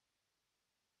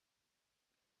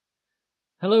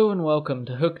Hello and welcome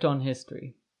to Hooked on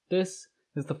History. This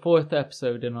is the fourth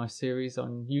episode in our series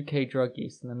on UK drug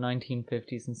use in the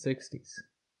 1950s and 60s.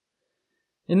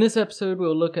 In this episode,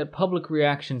 we'll look at public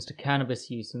reactions to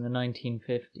cannabis use in the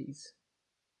 1950s.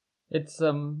 It's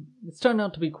turned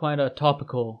out to be quite a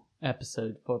topical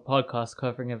episode for a podcast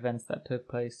covering events that took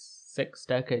place 6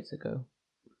 decades ago.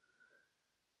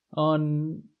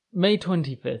 On May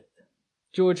 25th,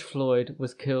 George Floyd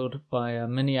was killed by a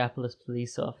Minneapolis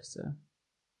police officer.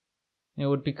 It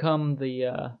would become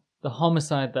the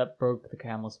homicide that broke the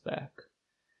camel's back.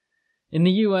 In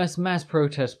the US, mass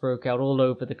protests broke out all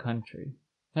over the country.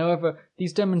 However,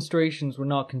 these demonstrations were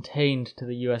not contained to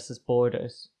the US's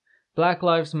borders. Black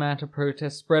Lives Matter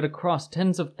protests spread across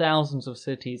tens of thousands of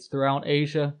cities throughout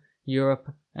Asia,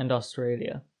 Europe, and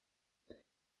Australia.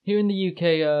 Here in the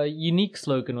UK, a unique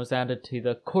slogan was added to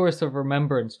the chorus of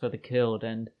remembrance for the killed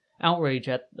and outrage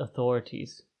at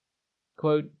authorities.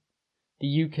 Quote,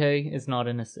 "The UK is not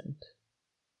innocent."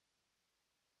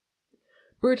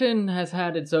 Britain has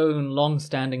had its own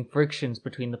long-standing frictions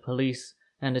between the police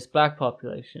and its black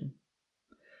population.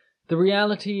 The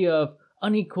reality of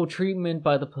unequal treatment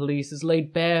by the police is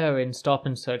laid bare in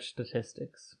stop-and-search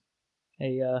statistics.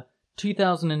 A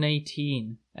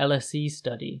 2018 LSE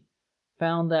study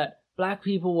found that black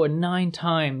people were 9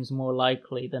 times more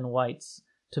likely than whites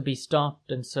to be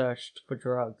stopped and searched for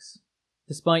drugs,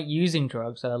 despite using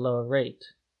drugs at a lower rate.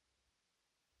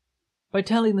 By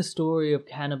telling the story of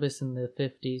cannabis in the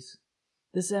 50s,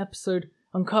 this episode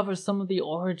uncovers some of the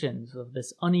origins of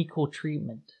this unequal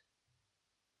treatment.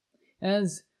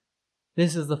 As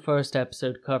this is the first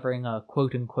episode covering a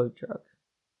quote-unquote drug.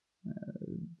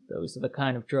 Those are the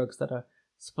kind of drugs that are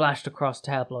splashed across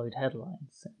tabloid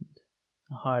headlines and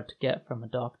are hard to get from a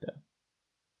doctor.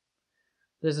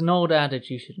 There's an old adage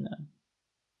you should know.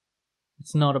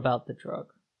 It's not about the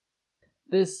drug.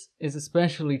 This is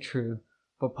especially true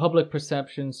for public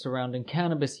perceptions surrounding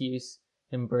cannabis use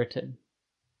in Britain.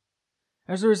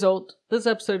 As a result, this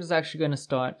episode is actually going to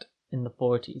start in the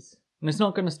 40s, and it's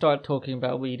not going to start talking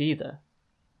about weed either,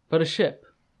 but a ship,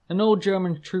 an old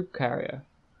German troop carrier,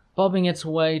 bobbing its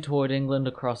way toward England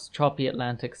across choppy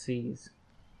Atlantic seas.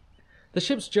 The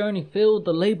ship's journey filled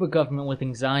the Labour government with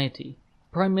anxiety.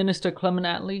 Prime Minister Clement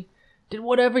Attlee did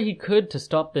whatever he could to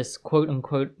stop this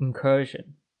quote-unquote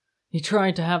incursion. He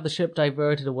tried to have the ship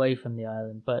diverted away from the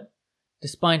island, but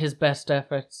despite his best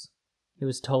efforts, he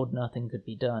was told nothing could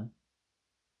be done.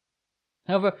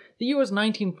 However, the year was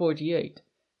 1948,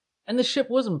 and the ship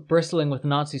wasn't bristling with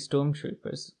Nazi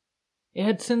stormtroopers. It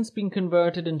had since been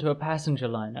converted into a passenger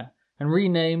liner and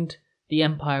renamed the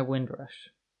Empire Windrush.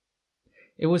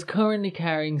 It was currently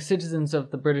carrying citizens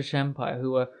of the British Empire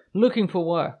who were looking for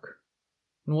work.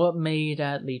 And what made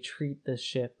Attlee treat this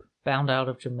ship, bound out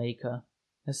of Jamaica,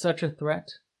 as such a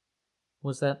threat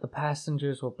was that the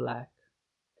passengers were black.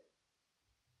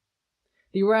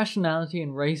 The irrationality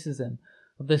and racism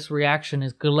of this reaction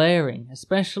is glaring,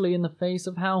 especially in the face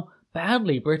of how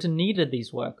badly Britain needed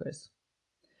these workers.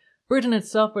 Britain had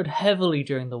suffered heavily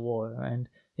during the war, and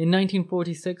in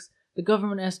 1946, the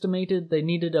government estimated they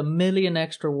needed 1 million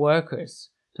extra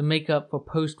workers to make up for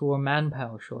post-war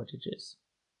manpower shortages.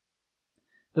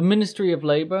 The Ministry of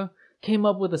Labour came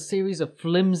up with a series of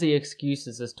flimsy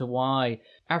excuses as to why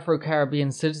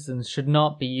Afro-Caribbean citizens should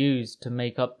not be used to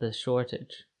make up this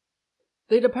shortage.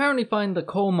 They'd apparently find the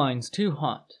coal mines too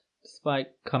hot,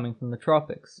 despite coming from the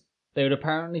tropics. They would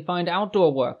apparently find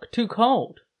outdoor work too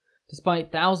cold,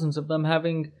 despite thousands of them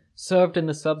having served in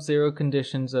the sub-zero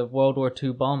conditions of World War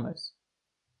II bombers.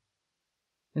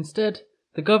 Instead,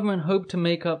 the government hoped to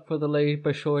make up for the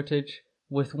labour shortage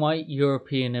with white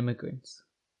European immigrants.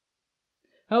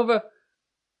 However,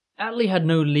 Attlee had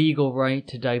no legal right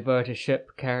to divert a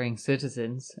ship carrying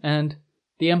citizens, and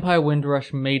the Empire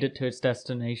Windrush made it to its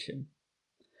destination.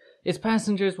 Its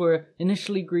passengers were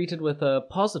initially greeted with a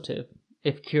positive,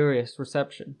 if curious,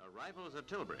 reception. Arrivals at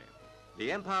Tilbury.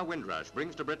 The Empire Windrush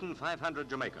brings to Britain 500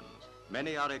 Jamaicans.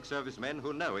 Many are ex-servicemen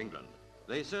who know England.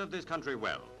 They served this country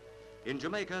well. In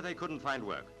Jamaica, they couldn't find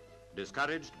work.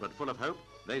 Discouraged but full of hope,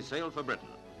 they sailed for Britain.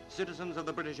 Citizens of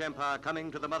the British Empire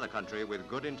coming to the mother country with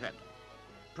good intent.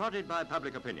 Prodded by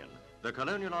public opinion, the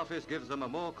Colonial Office gives them a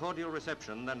more cordial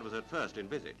reception than was at first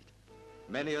envisaged.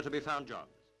 Many are to be found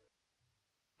jobs.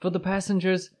 For the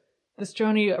passengers, this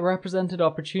journey represented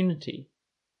opportunity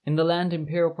in the land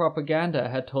imperial propaganda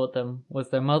had taught them was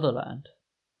their motherland,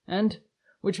 and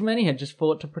which many had just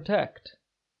fought to protect.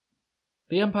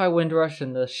 The Empire Windrush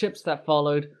and the ships that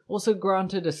followed also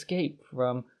granted escape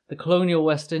from the colonial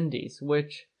West Indies,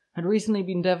 which had recently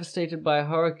been devastated by a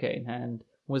hurricane and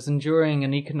was enduring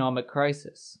an economic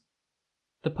crisis.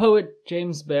 The poet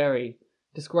James Barrie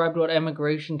described what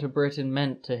emigration to Britain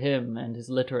meant to him and his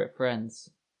literate friends.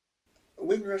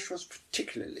 Windrush was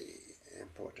particularly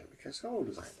important because how old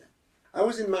was I then? I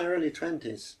was in my early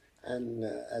 20s, and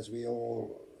as we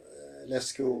all left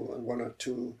school and one or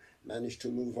two managed to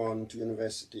move on to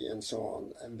university and so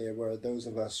on, and there were those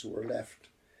of us who were left,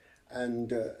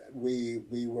 and we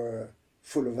were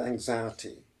full of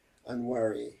anxiety and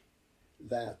worry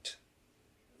that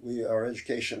our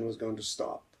education was going to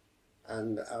stop,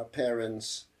 and our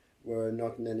parents were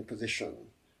not in any position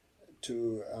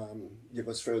to give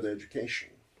us further education.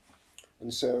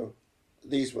 And so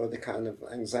these were the kind of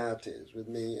anxieties with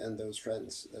me and those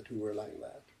friends who were like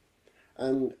that.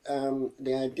 And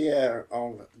the idea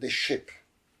of the ship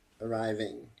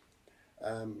arriving,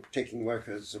 taking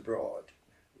workers abroad,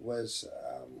 was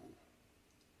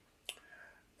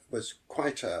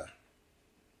quite a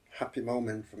happy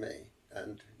moment for me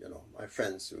and, my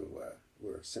friends who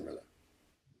were similar.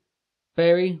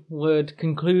 Barry would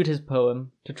conclude his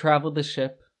poem, To Travel the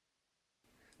Ship.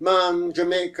 Man,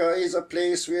 Jamaica is a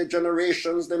place where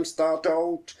generations them start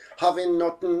out, having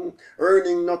nothing,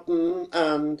 earning nothing,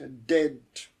 and dead,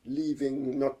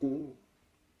 leaving nothing.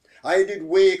 I did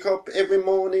wake up every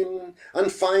morning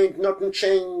and find nothing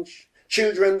change.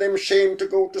 Children them shame to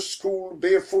go to school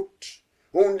barefoot,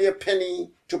 only a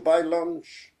penny to buy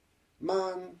lunch.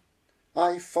 Man,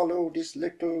 I follow this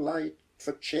little light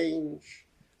for change.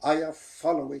 I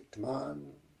follow it,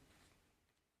 man.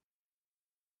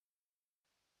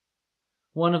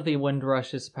 One of the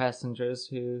Windrush's passengers,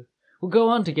 who would go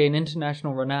on to gain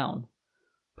international renown,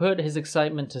 put his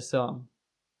excitement to song.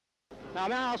 Now,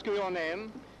 may I ask you your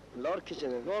name? Lord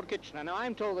Kitchener. Lord Kitchener. Now,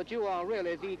 I'm told that you are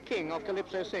really the king of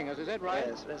calypso singers. Is that right?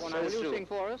 Yes, that's Well, now, will you true. sing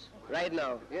for us? Right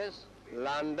now. Yes.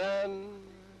 London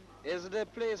is the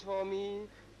place for me.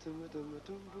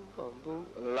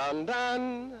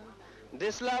 London,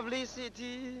 this lovely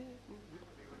city.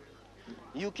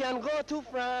 You can go to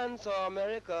France or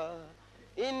America,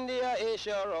 India,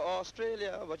 Asia or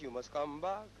Australia, but you must come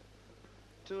back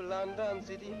to London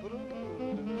City.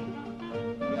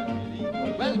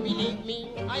 Well, believe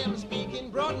me, I am speaking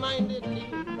broad-mindedly.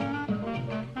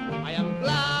 I am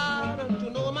glad to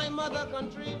know my mother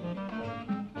country.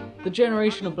 The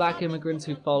generation of black immigrants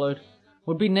who followed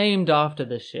would be named after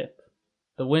this ship,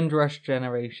 the Windrush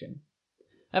generation.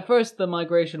 At first, the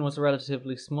migration was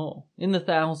relatively small, in the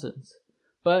thousands,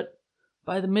 but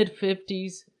by the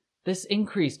mid-50s, this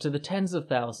increased to the tens of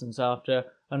thousands after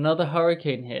another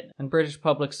hurricane hit, and British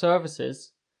public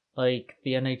services, like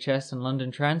the NHS and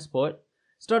London Transport,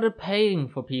 started paying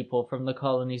for people from the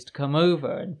colonies to come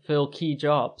over and fill key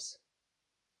jobs.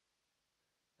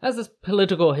 As the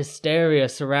political hysteria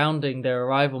surrounding their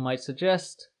arrival might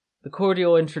suggest, the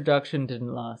cordial introduction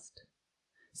didn't last.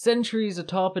 Centuries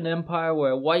atop an empire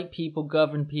where white people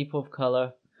governed people of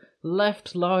color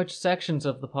left large sections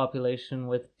of the population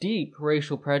with deep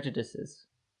racial prejudices.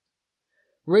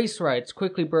 Race riots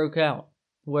quickly broke out,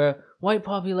 where white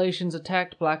populations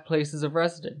attacked black places of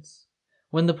residence.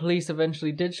 When the police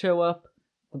eventually did show up,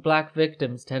 the black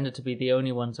victims tended to be the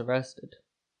only ones arrested,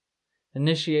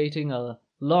 initiating a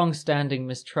long-standing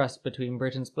mistrust between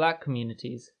Britain's black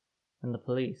communities and the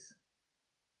police.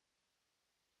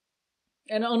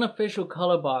 An unofficial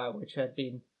colour bar, which had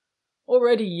been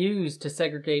already used to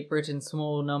segregate Britain's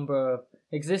small number of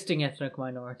existing ethnic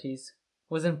minorities,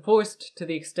 was enforced to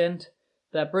the extent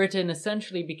that Britain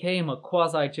essentially became a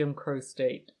quasi-Jim Crow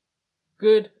state.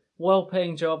 Good,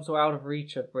 well-paying jobs were out of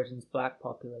reach of Britain's black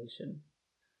population.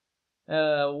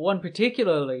 One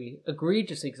particularly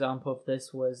egregious example of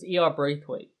this was E.R.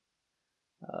 Braithwaite,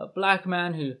 a black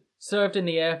man who served in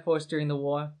the Air Force during the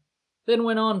war, then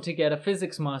went on to get a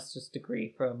physics master's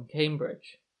degree from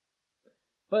Cambridge.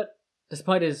 But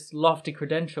despite his lofty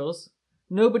credentials,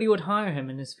 nobody would hire him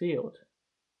in his field.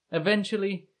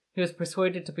 Eventually, he was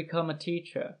persuaded to become a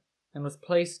teacher and was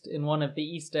placed in one of the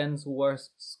East End's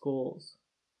worst schools.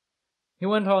 He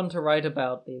went on to write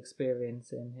about the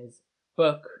experience in his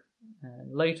book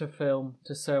and later film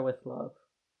To Sir With Love.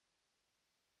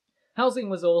 Housing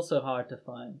was also hard to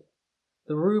find.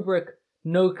 The rubric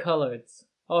 "No Coloureds"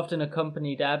 often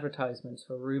accompanied advertisements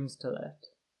for rooms to let.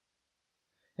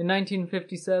 In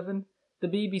 1957, the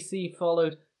BBC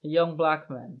followed a young black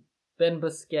man, Ben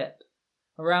Busquet,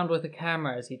 around with a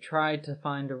camera as he tried to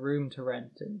find a room to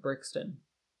rent in Brixton.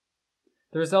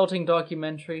 The resulting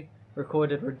documentary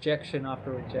recorded rejection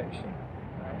after rejection.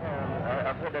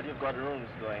 I've heard that you've got rooms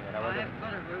going. And I've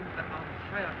got a room, but I'm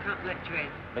afraid I can't let you in.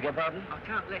 Beg your pardon? I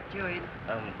can't let you in.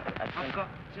 I've got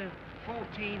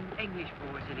 14 English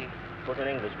boys in here. 14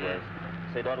 English boys.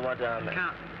 So you don't want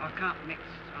I can't mix.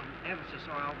 ever so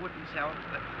sorry, I wouldn't sell,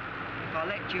 but if I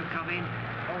let you come in,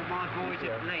 all my boys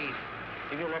would leave.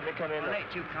 If you let me come in. If I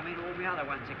let you come in, all the other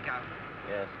ones would go.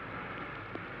 Yes.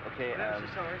 Okay. I'm ever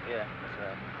so sorry. Yeah, that's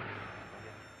right.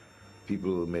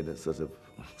 People made sort of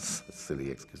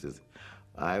silly excuses.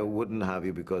 I wouldn't have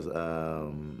you because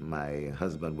my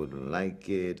husband wouldn't like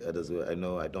it. Others would, I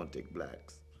know I don't take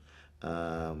blacks.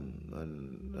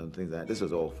 And things like that. This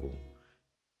was awful.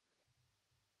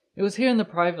 It was here in the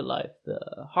private life, the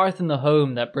hearth in the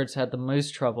home, that Brits had the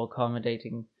most trouble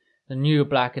accommodating the new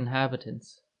black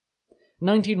inhabitants. A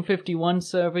 1951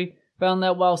 survey found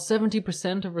that while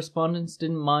 70% of respondents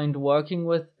didn't mind working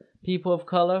with people of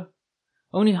colour,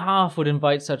 only half would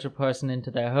invite such a person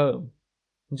into their home,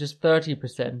 and just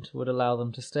 30% would allow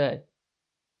them to stay.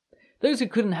 Those who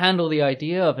couldn't handle the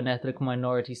idea of an ethnic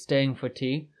minority staying for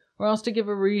tea were asked to give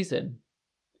a reason.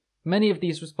 Many of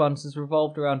these responses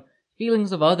revolved around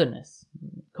feelings of otherness,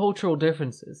 cultural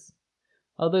differences.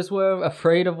 Others were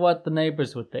afraid of what the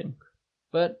neighbours would think,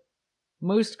 but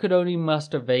most could only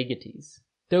muster vagaries,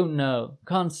 don't know,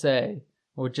 can't say,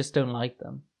 or just don't like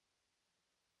them.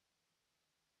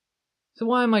 So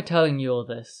why am I telling you all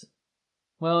this?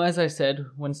 Well, as I said,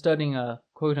 when studying a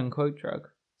quote-unquote drug,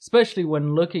 especially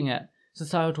when looking at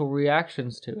societal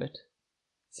reactions to it,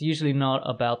 it's usually not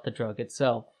about the drug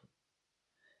itself.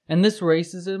 And this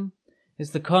racism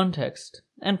is the context,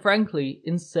 and frankly,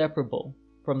 inseparable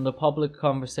from the public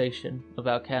conversation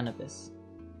about cannabis.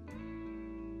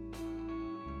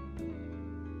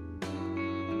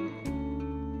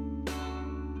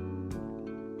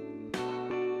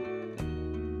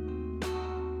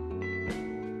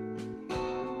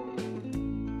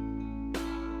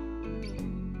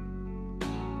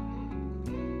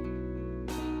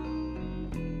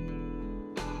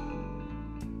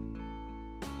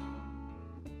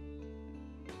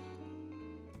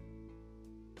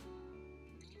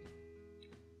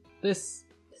 This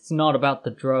is not about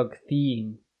the drug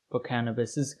theme for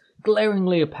cannabis is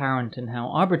glaringly apparent in how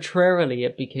arbitrarily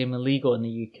it became illegal in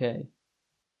the UK.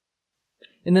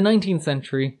 In the 19th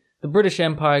century, the British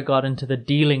Empire got into the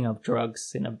dealing of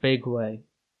drugs in a big way.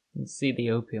 You can see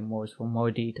the Opium Wars for more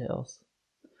details.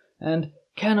 And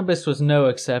cannabis was no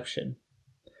exception.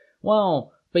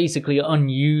 While basically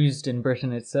unused in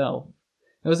Britain itself,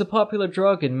 it was a popular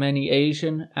drug in many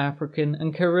Asian, African,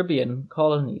 and Caribbean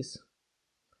colonies.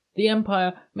 The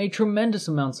empire made tremendous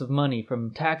amounts of money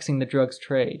from taxing the drugs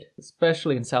trade,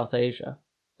 especially in South Asia.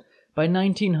 By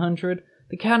 1900,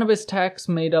 the cannabis tax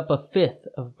made up a fifth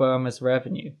of Burma's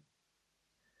revenue.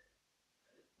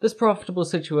 This profitable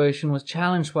situation was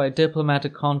challenged by a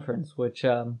diplomatic conference which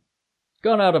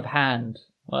got out of hand,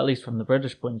 well, at least from the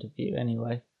British point of view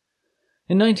anyway.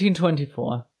 In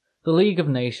 1924, the League of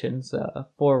Nations, a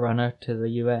forerunner to the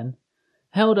UN,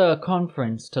 held a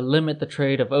conference to limit the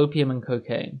trade of opium and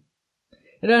cocaine.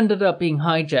 It ended up being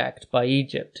hijacked by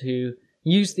Egypt, who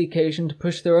used the occasion to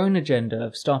push their own agenda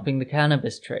of stopping the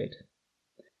cannabis trade.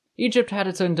 Egypt had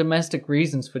its own domestic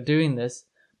reasons for doing this,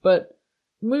 but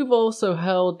the move also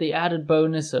held the added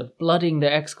bonus of blooding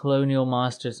their ex-colonial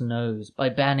master's nose by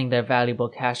banning their valuable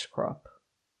cash crop.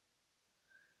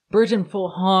 Britain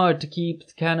fought hard to keep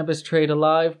the cannabis trade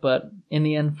alive, but in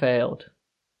the end failed.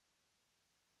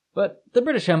 But the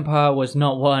British Empire was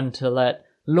not one to let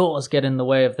laws get in the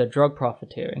way of their drug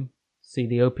profiteering. See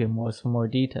the Opium Wars for more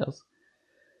details.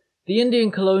 The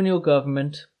Indian colonial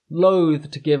government, loath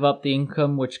to give up the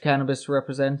income which cannabis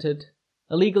represented,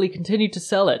 illegally continued to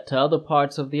sell it to other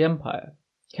parts of the empire,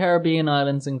 Caribbean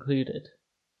islands included.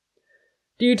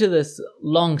 Due to this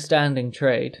long-standing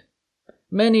trade,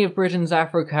 many of Britain's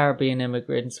Afro-Caribbean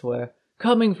immigrants were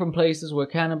coming from places where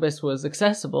cannabis was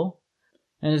accessible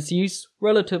and its use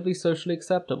relatively socially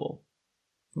acceptable.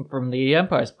 From the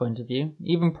empire's point of view,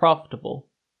 even profitable.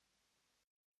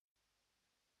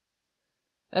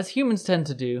 As humans tend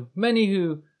to do, many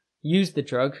who used the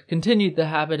drug continued the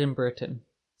habit in Britain.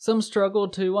 Some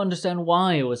struggled to understand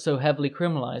why it was so heavily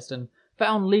criminalized and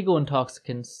found legal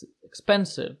intoxicants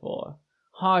expensive or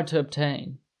hard to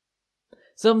obtain.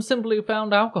 Some simply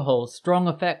found alcohol's strong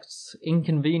effects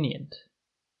inconvenient.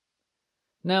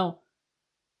 Now,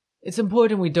 it's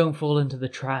important we don't fall into the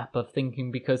trap of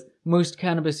thinking because most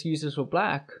cannabis users were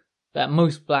black, that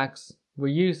most blacks were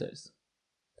users.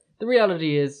 The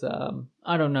reality is,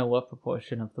 I don't know what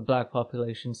proportion of the black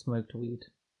population smoked weed.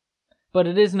 But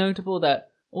it is notable that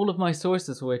all of my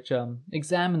sources which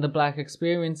examine the black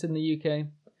experience in the UK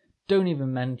don't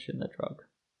even mention the drug.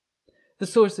 The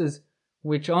sources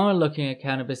which are looking at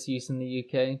cannabis use in the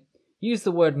UK use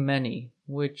the word many,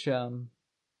 which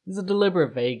is a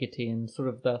deliberate vaguity and sort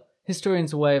of the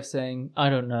historian's way of saying,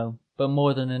 I don't know, but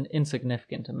more than an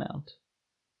insignificant amount.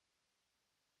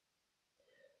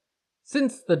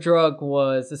 Since the drug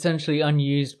was essentially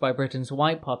unused by Britain's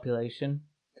white population,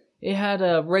 it had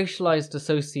a racialized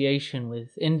association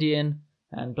with Indian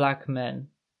and black men.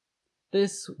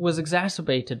 This was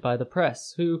exacerbated by the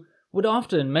press, who would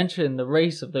often mention the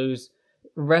race of those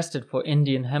arrested for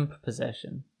Indian hemp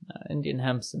possession. Indian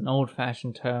hemp's an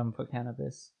old-fashioned term for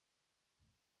cannabis.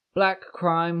 Black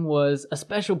crime was a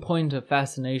special point of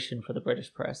fascination for the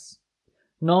British press.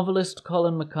 Novelist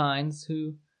Colin McInnes,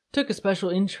 who took a special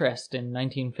interest in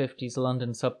 1950s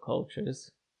London subcultures,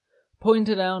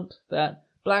 pointed out that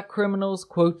black criminals,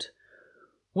 quote,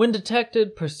 when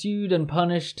detected, pursued, and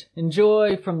punished,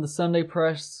 enjoy from the Sunday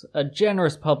press a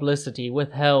generous publicity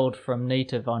withheld from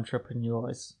native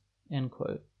entrepreneurs, end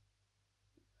quote.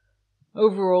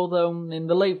 Overall, though, in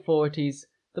the late 40s,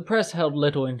 the press held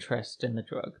little interest in the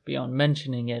drug, beyond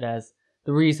mentioning it as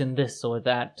the reason this or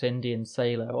that Indian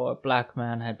sailor or black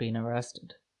man had been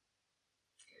arrested.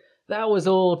 That was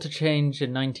all to change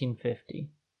in 1950.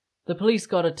 The police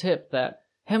got a tip that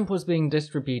hemp was being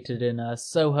distributed in a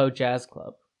Soho jazz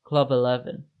club, Club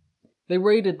 11. They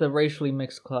raided the racially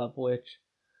mixed club, which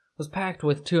was packed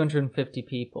with 250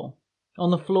 people.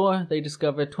 On the floor, they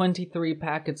discovered 23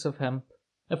 packets of hemp,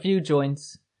 a few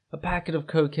joints, a packet of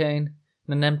cocaine,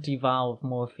 and an empty vial of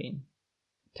morphine.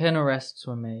 10 arrests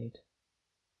were made.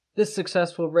 This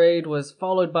successful raid was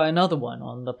followed by another one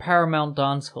on the Paramount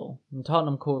Dance Hall in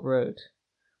Tottenham Court Road,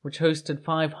 which hosted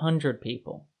 500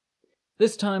 people.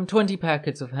 This time, 20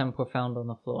 packets of hemp were found on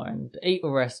the floor, and 8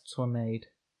 arrests were made.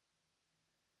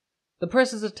 The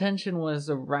press's attention was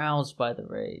aroused by the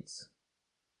raids.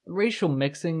 The racial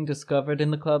mixing discovered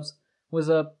in the clubs was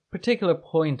a particular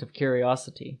point of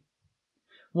curiosity.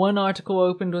 One article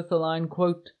opened with the line,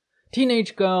 quote,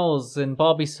 teenage girls in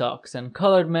bobby socks and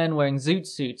colored men wearing zoot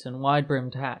suits and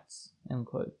wide-brimmed hats, end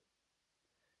quote.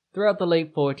 Throughout the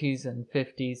late 40s and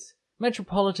 50s,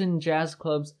 metropolitan jazz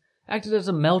clubs acted as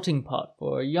a melting pot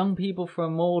for young people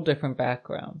from all different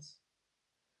backgrounds.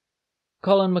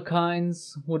 Colin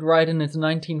McInnes would write in his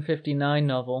 1959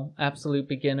 novel, Absolute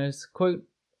Beginners, quote,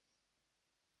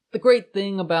 the great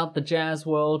thing about the jazz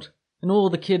world, and all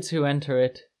the kids who enter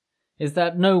it, is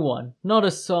that no one, not a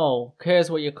soul,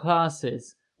 cares what your class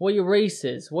is, what your race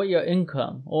is, what your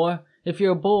income, or if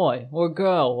you're a boy, or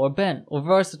girl, or bent, or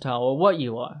versatile, or what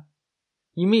you are.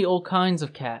 You meet all kinds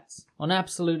of cats, on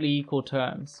absolutely equal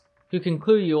terms, who can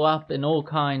clue you up in all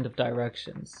kind of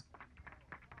directions.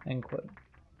 End quote.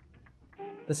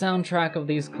 The soundtrack of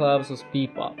these clubs was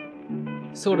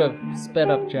bebop, sort of sped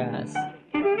up jazz.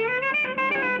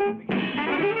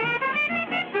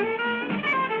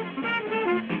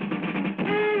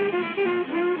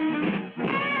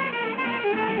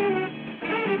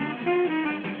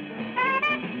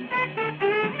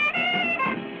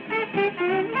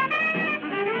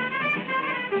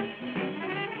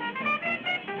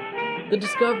 The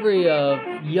discovery of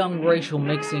young racial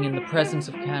mixing in the presence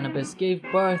of cannabis gave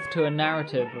birth to a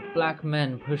narrative of black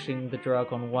men pushing the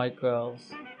drug on white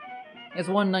girls. As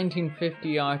one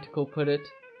 1950 article put it,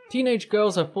 teenage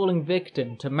girls are falling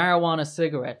victim to marijuana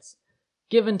cigarettes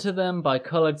given to them by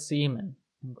colored seamen.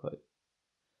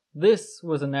 This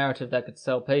was a narrative that could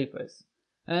sell papers,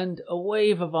 and a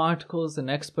wave of articles and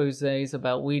exposés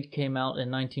about weed came out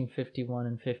in 1951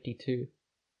 and 52.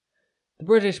 The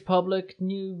British public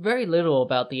knew very little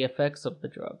about the effects of the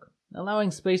drug, allowing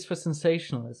space for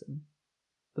sensationalism.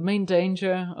 The main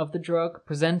danger of the drug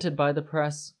presented by the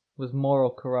press was moral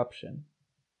corruption.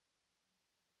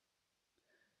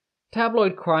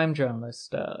 Tabloid crime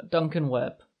journalist Duncan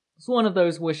Webb was one of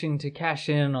those wishing to cash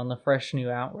in on the fresh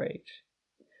new outrage.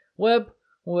 Webb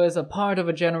was a part of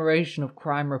a generation of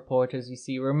crime reporters you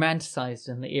see romanticized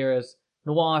in the era's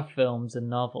noir films and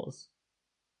novels.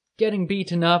 Getting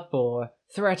beaten up or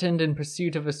threatened in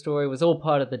pursuit of a story was all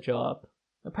part of the job.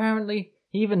 Apparently,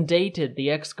 he even dated the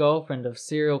ex-girlfriend of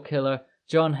serial killer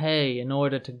John Hay in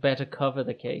order to better cover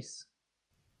the case.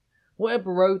 Webb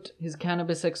wrote his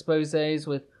cannabis exposés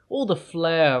with all the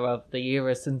flair of the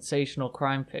era's sensational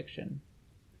crime fiction.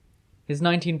 His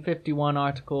 1951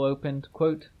 article opened,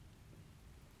 quote,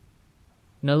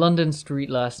 in a London street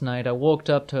last night, I walked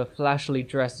up to a flashily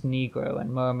dressed Negro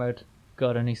and murmured,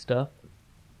 "Got any stuff?"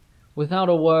 Without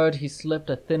a word, he slipped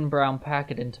a thin brown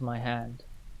packet into my hand.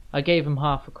 I gave him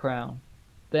 £0.50.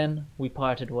 Then we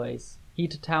parted ways, he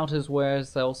to tout his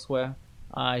wares elsewhere,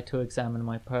 I to examine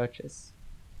my purchase.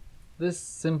 This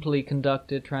simply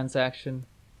conducted transaction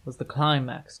was the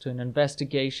climax to an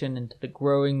investigation into the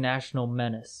growing national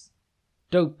menace,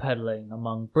 dope peddling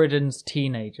among Britain's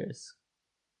teenagers.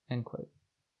 End quote.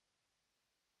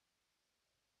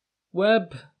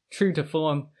 Webb, true to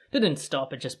form, didn't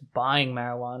stop at just buying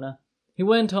marijuana. He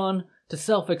went on to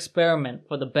self-experiment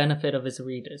for the benefit of his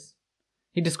readers.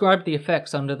 He described the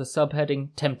effects under the subheading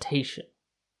Temptation.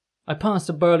 I passed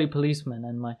a burly policeman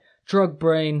and my drug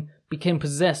brain became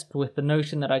possessed with the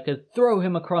notion that I could throw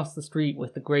him across the street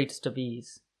with the greatest of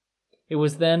ease. It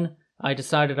was then I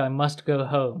decided I must go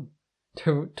home,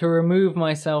 to remove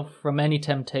myself from any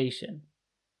temptation.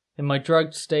 In my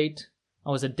drugged state, I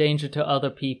was a danger to other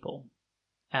people,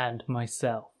 and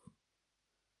myself.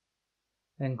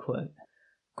 End quote.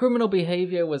 Criminal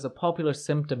behavior was a popular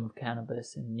symptom of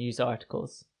cannabis in news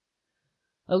articles.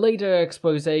 A later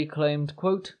expose claimed,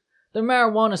 quote, "The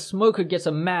marijuana smoker gets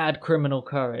a mad criminal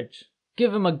courage.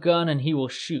 Give him a gun and he will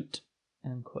shoot."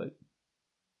 End quote.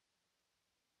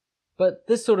 But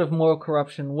this sort of moral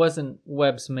corruption wasn't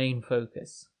Webb's main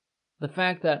focus. The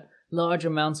fact that large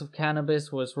amounts of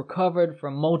cannabis was recovered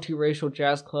from multiracial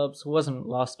jazz clubs wasn't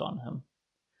lost on him.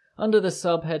 Under the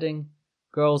subheading,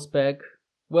 Girls Beg,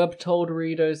 Webb told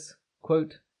readers,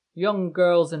 quote, "Young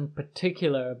girls in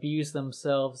particular abuse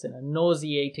themselves in a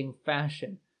nauseating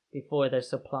fashion before their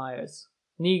suppliers,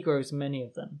 Negroes many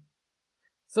of them.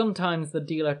 Sometimes the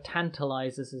dealer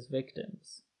tantalizes his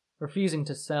victims, refusing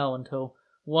to sell until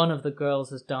one of the girls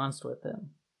has danced with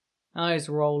him. Eyes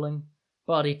rolling,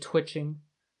 body twitching,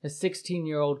 a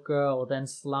 16-year-old girl then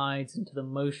slides into the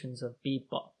motions of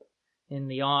bebop in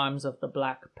the arms of the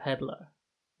black peddler."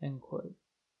 End quote.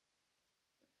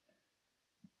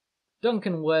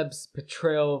 Duncan Webb's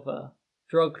portrayal of a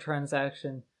drug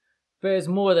transaction bears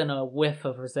more than a whiff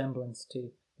of resemblance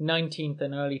to 19th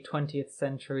and early 20th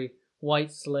century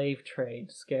white slave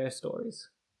trade scare stories.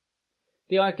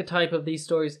 The archetype of these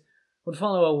stories would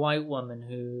follow a white woman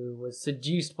who was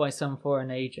seduced by some foreign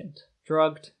agent,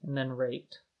 drugged and then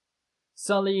raped.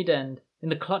 Sullied and in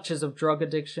the clutches of drug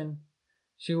addiction,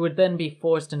 she would then be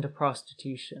forced into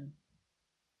prostitution.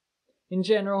 In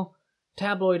general,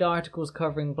 tabloid articles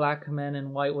covering black men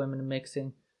and white women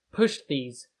mixing pushed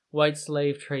these white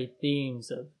slave trade themes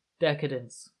of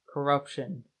decadence,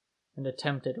 corruption, and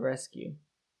attempted rescue.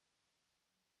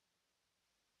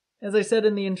 As I said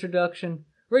in the introduction,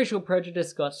 racial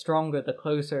prejudice got stronger the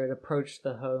closer it approached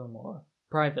the home or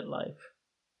private life.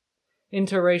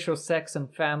 Interracial sex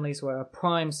and families were a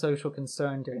prime social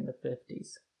concern during the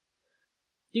 50s.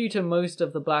 Due to most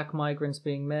of the black migrants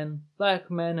being men, black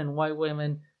men and white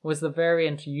women was the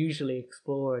variant usually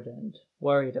explored and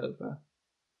worried over.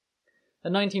 A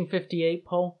 1958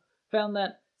 poll found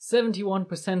that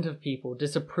 71% of people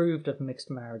disapproved of mixed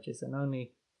marriages and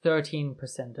only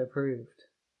 13% approved.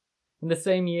 In the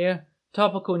same year,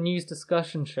 topical news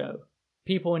discussion show,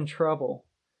 People in Trouble,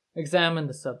 examined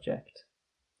the subject.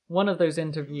 One of those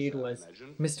interviewed was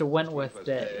Mr. Wentworth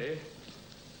Day.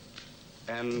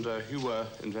 And you were,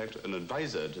 in fact, an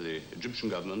advisor to the Egyptian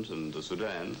government and the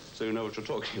Sudan, so you know what you're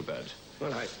talking about.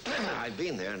 Well, I've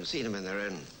been there and seen them in their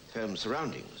own home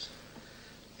surroundings.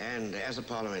 And as a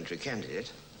parliamentary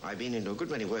candidate, I've been into a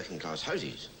good many working-class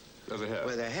houses. As I have?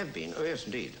 Where there have been, oh yes,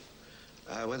 indeed,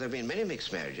 where there have been many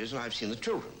mixed marriages, and I've seen the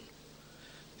children.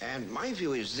 And my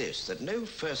view is this, that no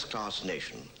first-class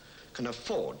nation can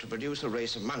afford to produce a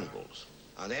race of mongrels.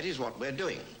 And that is what we're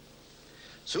doing.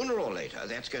 Sooner or later,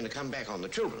 that's going to come back on the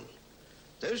children.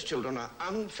 Those children are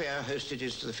unfair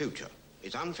hostages to the future.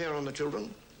 It's unfair on the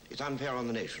children, it's unfair on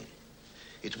the nation.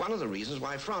 It's one of the reasons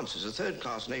why France is a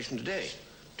third-class nation today.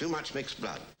 Too much mixed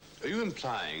blood. Are you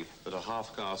implying that a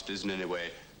half-caste is in any way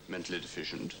mentally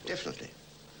deficient? Definitely.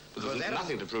 But there's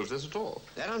nothing to prove this at all.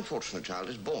 That unfortunate child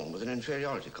is born with an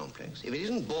inferiority complex. If it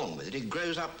isn't born with it, it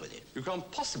grows up with it. You can't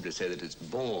possibly say that it's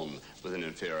born with an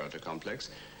inferiority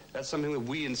complex. That's something that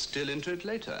we instill into it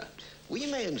later. We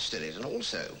may instill it, and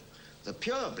also the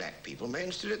pure black people may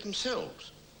instill it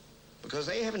themselves, because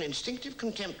they have an instinctive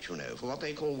contempt, you know, for what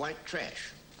they call white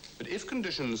trash. But if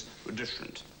conditions were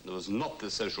different, there was not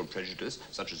the social prejudice,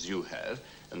 such as you have,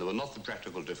 and there were not the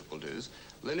practical difficulties,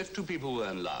 then if two people were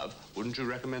in love, wouldn't you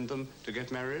recommend them to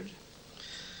get married?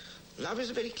 Love is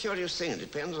a very curious thing. It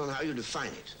depends on how you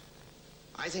define it.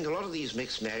 I think a lot of these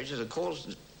mixed marriages are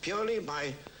caused purely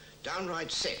by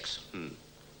downright sex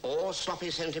or sloppy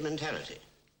sentimentality.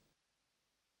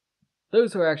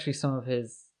 Those were actually some of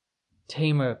his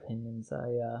tamer opinions.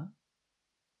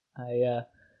 I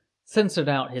censored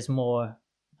out his more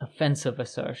offensive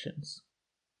assertions.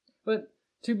 But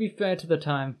to be fair to the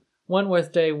time,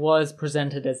 Wentworth Day was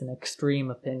presented as an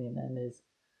extreme opinion, and his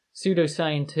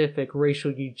pseudoscientific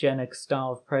racial eugenics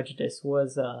style of prejudice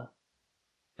was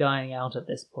dying out at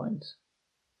this point.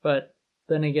 But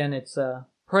then again, its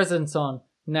presence on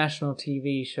national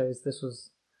TV shows this was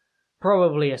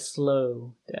probably a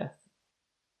slow death.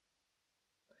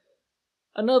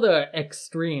 Another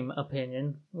extreme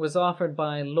opinion was offered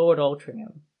by Lord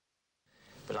Altrincham.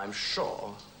 But I'm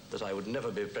sure that I would never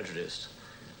be prejudiced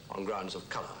on grounds of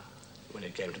colour when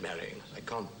it came to marrying. I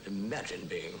can't imagine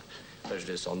being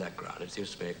prejudiced on that ground. It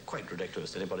seems to me quite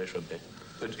ridiculous that anybody should be.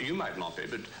 But you might not be,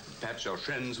 but perhaps your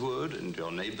friends would, and your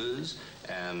neighbours,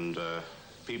 and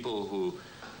people who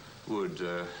would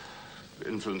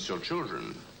influence your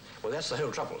children. Well, that's the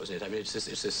whole trouble, isn't it? I mean, it's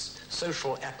this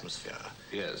social atmosphere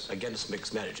against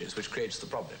mixed marriages which creates the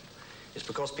problem. It's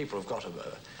because people have got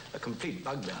a complete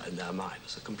bugbear in their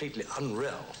minds, a completely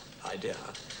unreal idea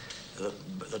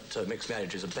that mixed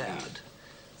marriages are bad,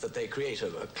 that they create a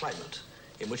climate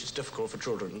in which it's difficult for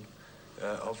children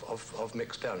of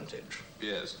mixed parentage.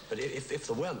 Yes. But if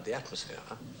there weren't the atmosphere,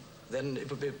 then it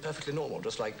would be perfectly normal,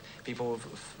 just like people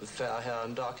with fair hair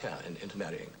and dark hair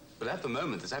intermarrying. But at the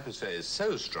moment, this atmosphere is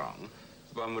so strong,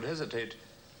 one would hesitate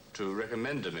to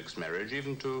recommend a mixed marriage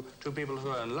even to people who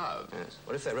are in love. Yes.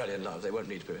 Well, if they're really in love, they won't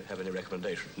need to have any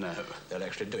recommendation. No. They'll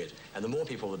actually do it. And the more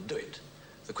people that do it,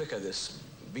 the quicker this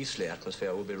beastly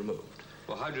atmosphere will be removed.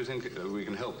 Well, how do you think we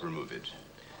can help remove it?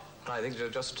 I think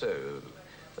just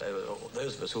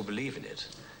those of us who believe in it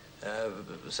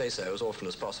say so as often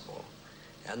as possible.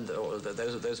 And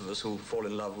those of us who fall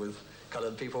in love with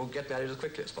coloured people get married as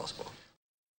quickly as possible.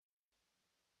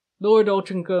 Lord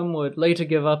Altrincham would later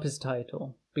give up his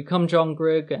title, become John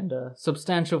Grigg, and a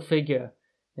substantial figure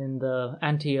in the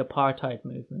anti-apartheid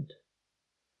movement.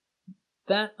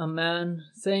 That a man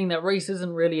saying that race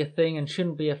isn't really a thing and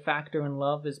shouldn't be a factor in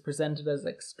love is presented as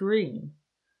extreme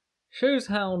shows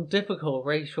how difficult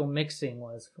racial mixing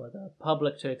was for the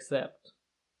public to accept.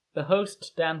 The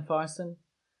host, Dan Farson,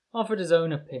 offered his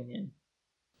own opinion.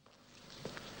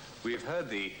 We've heard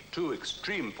the two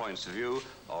extreme points of view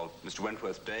of Mr.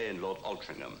 Wentworth Day and Lord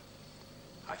Altrincham.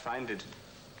 I find it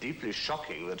deeply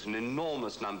shocking that an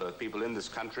enormous number of people in this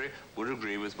country would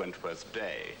agree with Wentworth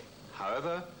Day.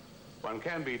 However, one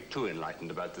can be too enlightened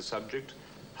about the subject.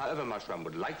 However much one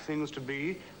would like things to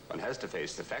be, one has to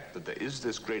face the fact that there is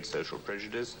this great social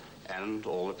prejudice and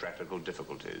all the practical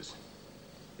difficulties.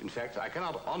 In fact, I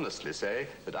cannot honestly say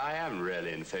that I am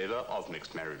really in favor of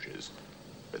mixed marriages.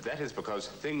 But that is because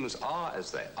things are as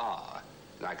they are,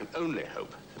 and I can only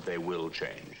hope that they will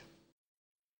change.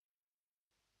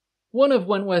 One of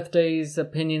Wentworth Day's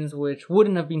opinions which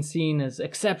wouldn't have been seen as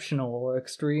exceptional or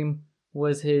extreme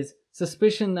was his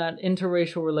suspicion that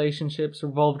interracial relationships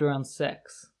revolved around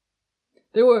sex.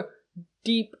 There were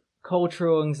deep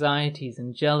cultural anxieties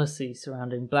and jealousy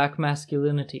surrounding black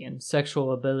masculinity and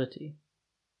sexual ability.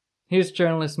 Here's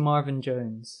journalist Marvin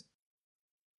Jones.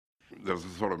 There's a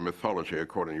sort of mythology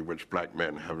according to which black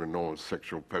men have enormous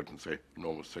sexual potency,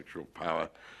 enormous sexual power,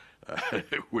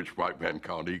 which white men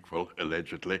can't equal,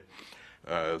 allegedly.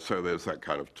 So there's that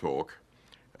kind of talk.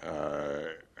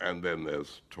 And then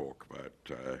there's talk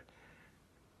about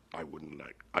I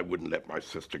wouldn't let my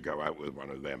sister go out with one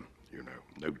of them. You know,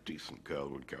 no decent girl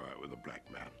would go out with a black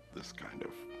man. This kind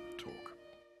of talk.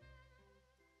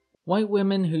 White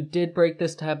women who did break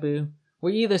this taboo were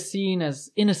either seen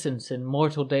as innocent in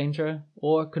mortal danger,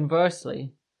 or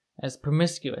conversely, as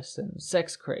promiscuous and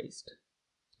sex-crazed.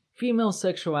 Female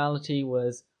sexuality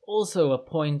was also a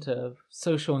point of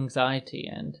social anxiety,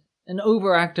 and an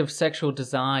overactive sexual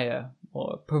desire,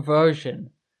 or perversion,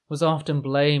 was often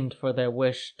blamed for their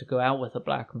wish to go out with a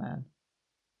black man.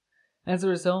 As a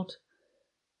result,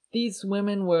 these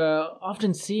women were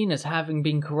often seen as having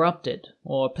been corrupted,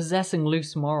 or possessing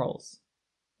loose morals.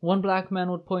 One black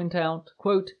man would point out,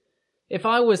 quote, "If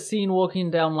I was seen walking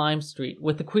down Lime Street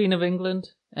with the Queen of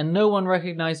England, and no one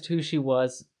recognized who she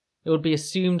was, it would be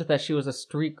assumed that she was a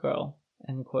street girl,"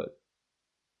 end quote.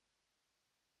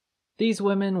 These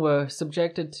women were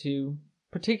subjected to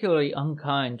particularly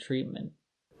unkind treatment.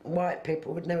 White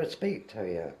people would never speak to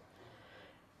you.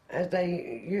 As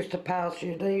they used to pass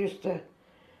you, they used to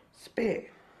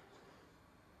spit.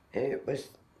 It was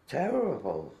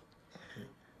terrible.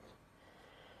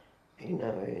 You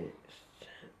know,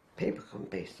 people can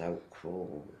be so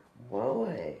cruel.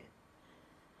 Why?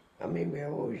 I mean,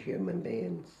 we're all human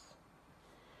beings.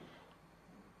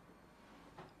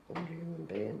 All human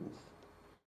beings.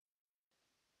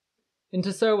 In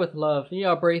To Sir with Love,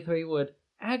 E.R. Braithwaite would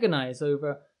agonize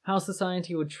over how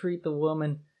society would treat the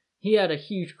woman he had a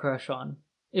huge crush on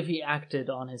if he acted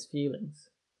on his feelings.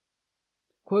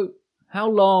 Quote, "How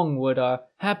long would our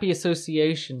happy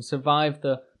association survive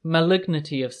the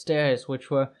malignity of stares which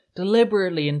were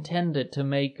deliberately intended to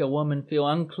make a woman feel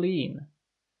unclean,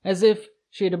 as if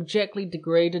she had abjectly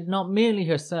degraded not merely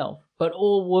herself, but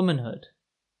all womanhood?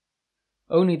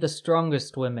 Only the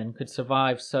strongest women could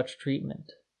survive such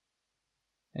treatment."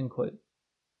 End quote.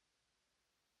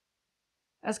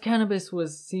 As cannabis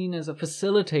was seen as a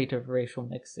facilitator of racial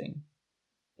mixing,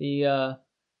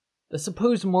 The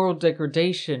supposed moral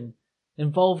degradation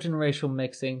involved in racial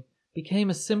mixing became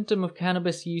a symptom of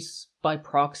cannabis use by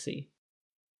proxy.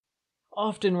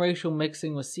 Often racial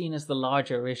mixing was seen as the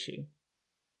larger issue.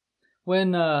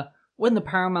 When the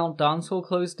Paramount dance hall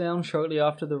closed down shortly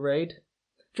after the raid,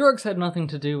 drugs had nothing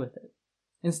to do with it.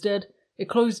 Instead, it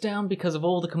closed down because of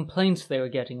all the complaints they were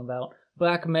getting about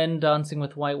black men dancing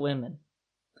with white women.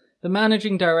 The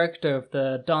managing director of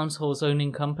the dance hall's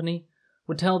owning company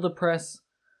would tell the press,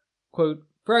 quote,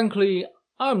 "Frankly,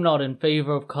 I'm not in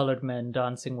favor of colored men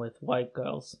dancing with white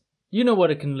girls. You know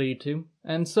what it can lead to.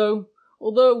 And so,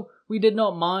 although we did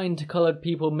not mind colored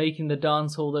people making the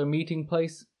dance hall their meeting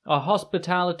place, our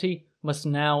hospitality must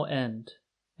now end."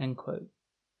 End quote.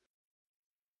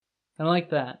 And like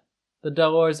that, the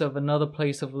doors of another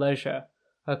place of leisure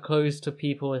are closed to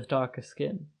people with darker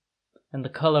skin, and the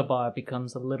color bar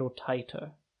becomes a little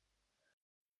tighter.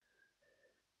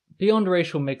 Beyond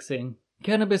racial mixing,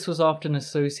 cannabis was often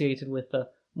associated with the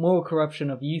moral corruption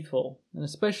of youthful, and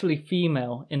especially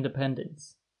female,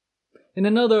 independence. In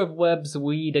another of Webb's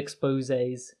weed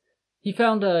exposés, he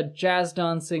found a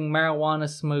jazz-dancing,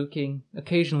 marijuana-smoking,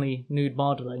 occasionally nude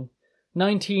modeling,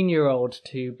 19-year-old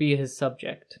to be his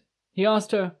subject. He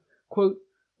asked her, quote,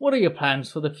 "What are your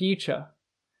plans for the future?"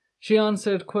 She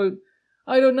answered, quote,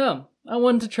 "I don't know. I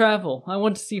want to travel. I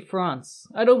want to see France.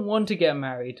 I don't want to get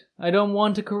married. I don't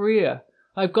want a career.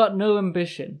 I've got no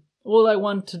ambition. All I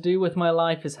want to do with my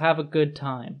life is have a good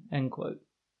time." End quote.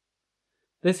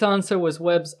 This answer was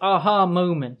Webb's aha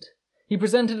moment. He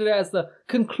presented it as the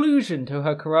conclusion to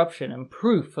her corruption and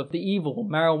proof of the evil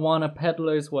marijuana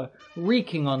peddlers were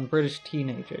wreaking on British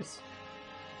teenagers.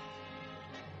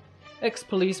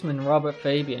 Ex-policeman Robert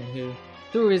Fabian, who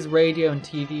through his radio and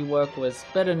TV work was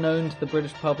better known to the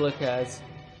British public as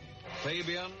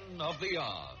Fabian of the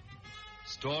Yard.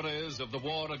 Stories of the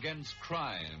war against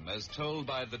crime as told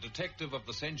by the detective of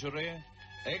the century,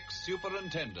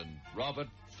 ex-superintendent Robert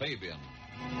Fabian.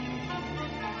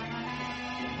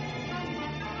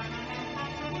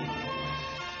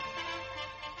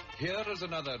 Here is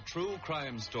another true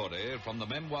crime story from the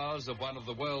memoirs of one of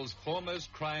the world's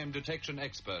foremost crime detection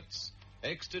experts,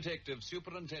 ex-detective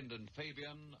Superintendent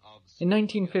Fabian of... In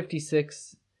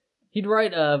 1956, he'd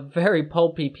write a very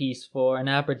pulpy piece for an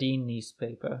Aberdeen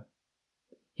newspaper.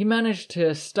 He managed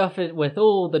to stuff it with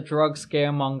all the drug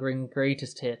scaremongering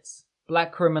greatest hits: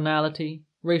 black criminality,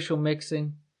 racial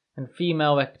mixing, and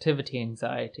female activity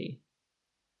anxiety.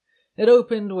 It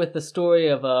opened with the story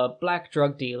of a black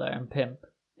drug dealer and pimp,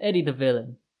 Eddie the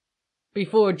Villain,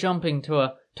 before jumping to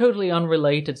a totally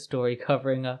unrelated story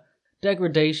covering a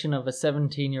degradation of a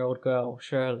 17-year-old girl,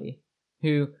 Shirley,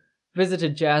 who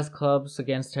visited jazz clubs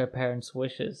against her parents'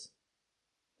 wishes.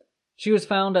 She was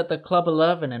found at the Club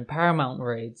 11 and Paramount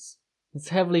raids. It's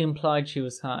heavily implied she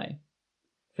was high.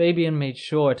 Fabian made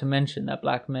sure to mention that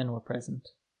black men were present.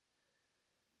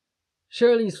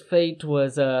 Shirley's fate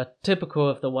was typical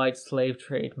of the white slave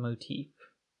trade motif.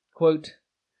 Quote,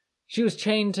 "She was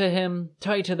chained to him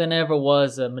tighter than ever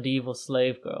was a medieval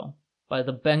slave girl, by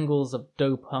the bengals of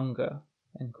dope hunger."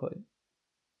 End quote.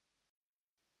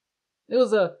 It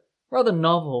was a rather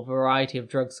novel variety of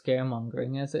drug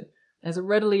scaremongering, as it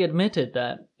readily admitted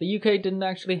that the UK didn't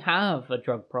actually have a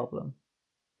drug problem.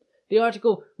 The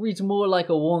article reads more like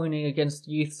a warning against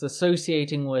youths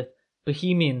associating with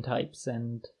bohemian types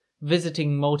and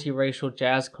visiting multiracial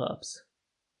jazz clubs.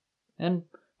 And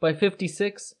by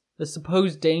 56, the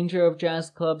supposed danger of jazz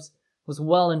clubs was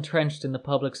well entrenched in the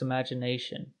public's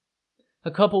imagination. A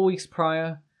couple weeks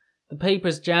prior, the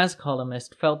paper's jazz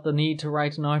columnist felt the need to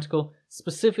write an article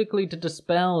specifically to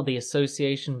dispel the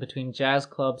association between jazz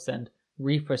clubs and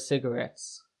reefer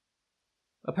cigarettes.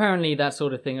 Apparently that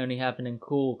sort of thing only happened in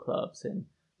cool clubs in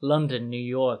London, New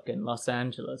York, and Los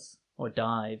Angeles, or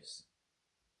dives.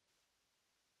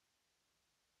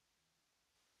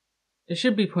 It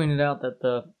should be pointed out that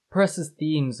the press's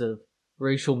themes of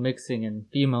racial mixing and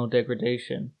female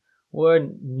degradation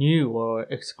weren't new or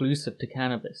exclusive to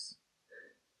cannabis.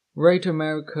 Writer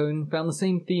Mary Cohn found the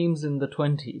same themes in the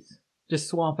 20s. Just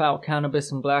swap out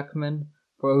cannabis and black men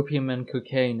for opium and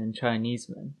cocaine and Chinese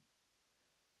men.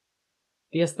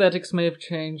 The aesthetics may have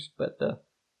changed, but the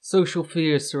social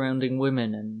fears surrounding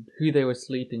women and who they were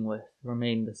sleeping with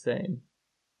remained the same.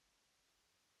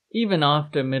 Even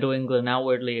after Middle England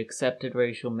outwardly accepted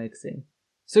racial mixing,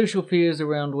 social fears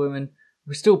around women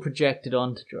were still projected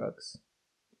onto drugs.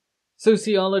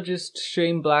 Sociologist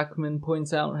Shane Blackman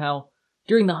points out how,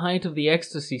 during the height of the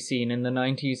ecstasy scene in the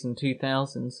 90s and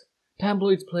 2000s,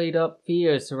 tabloids played up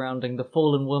fears surrounding the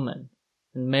fallen woman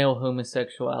and male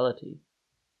homosexuality.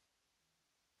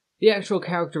 The actual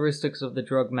characteristics of the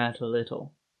drug matter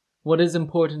little. what is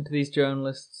important to these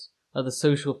journalists are the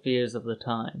social fears of the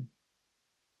time.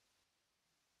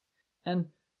 And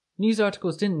news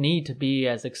articles didn't need to be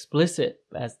as explicit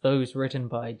as those written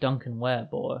by Duncan Webb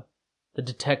or the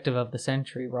detective of the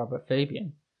century, Robert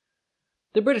Fabian.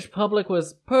 The British public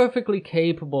was perfectly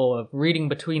capable of reading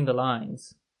between the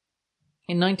lines.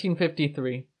 In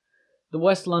 1953, the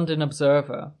West London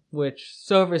Observer, which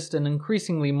serviced an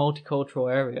increasingly multicultural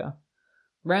area,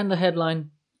 ran the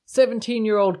headline,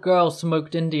 "17-year-old girl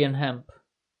smoked Indian hemp."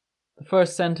 The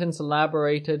first sentence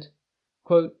elaborated,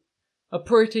 quote, "A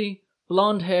pretty,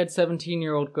 blonde-haired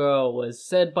 17-year-old girl was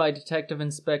said by Detective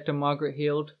Inspector Margaret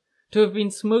Heald to have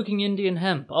been smoking Indian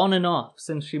hemp on and off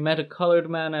since she met a colored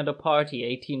man at a party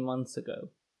 18 months ago."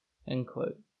 End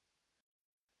quote.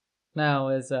 Now,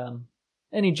 as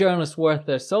any journalist worth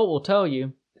their salt will tell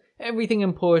you, everything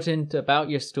important about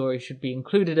your story should be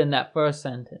included in that first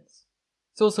sentence.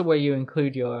 It's also where you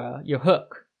include your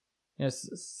hook,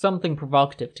 something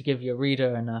provocative to give your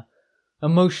reader an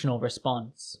emotional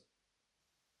response.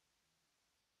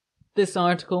 This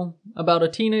article, about a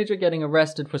teenager getting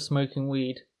arrested for smoking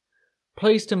weed,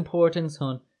 placed importance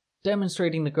on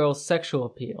demonstrating the girl's sexual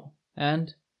appeal,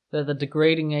 and that the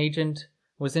degrading agent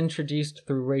was introduced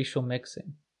through racial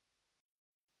mixing.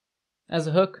 As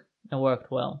a hook, it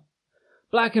worked well.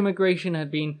 Black immigration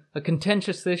had been a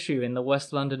contentious issue in the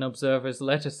West London Observer's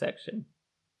letter section.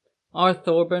 R.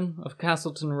 Thorburn of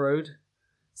Castleton Road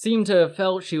seemed to have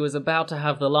felt she was about to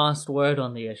have the last word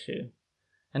on the issue,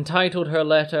 and titled her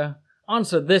letter,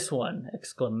 "Answer this one!"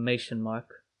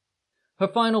 Her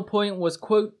final point was,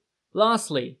 quote,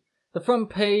 "Lastly, the front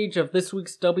page of this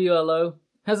week's WLO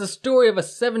has a story of a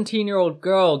 17-year-old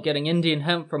girl getting Indian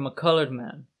hemp from a colored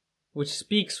man, which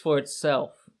speaks for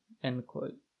itself." End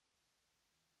quote.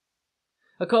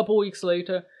 A couple weeks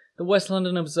later, the West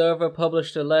London Observer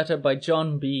published a letter by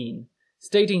John Bean,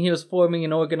 stating he was forming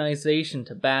an organization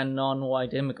to ban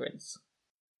non-white immigrants.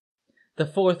 The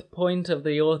fourth point of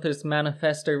the author's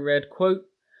manifesto read, quote,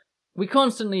 "We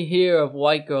constantly hear of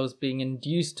white girls being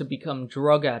induced to become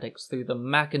drug addicts through the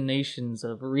machinations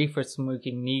of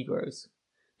reefer-smoking Negroes.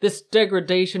 This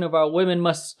degradation of our women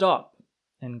must stop."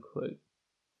 End quote.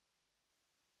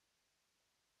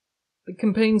 The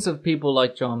campaigns of people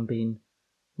like John Bean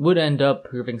would end up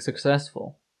proving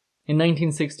successful. In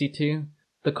 1962,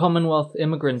 the Commonwealth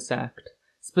Immigrants Act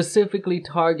specifically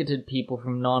targeted people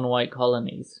from non-white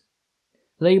colonies.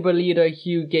 Labour leader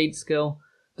Hugh Gateskill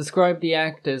described the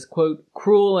act as, quote,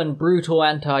 "cruel and brutal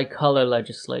anti-colour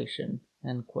legislation,"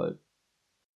 end quote.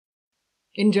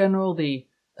 In general, the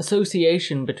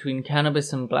association between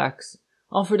cannabis and blacks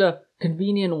offered a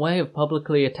convenient way of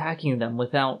publicly attacking them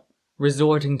without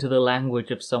resorting to the language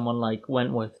of someone like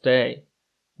Wentworth Day,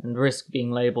 and risk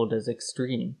being labelled as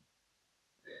extreme.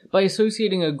 By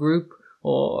associating a group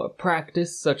or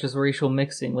practice such as racial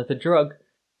mixing with a drug,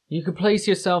 you could place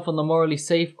yourself on the morally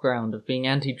safe ground of being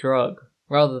anti-drug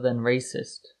rather than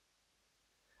racist.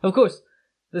 Of course,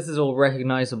 this is all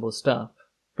recognizable stuff.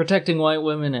 Protecting white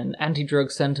women and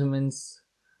anti-drug sentiments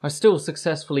are still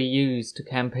successfully used to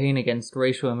campaign against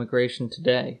racial immigration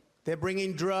today. They're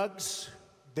bringing drugs,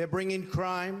 they're bringing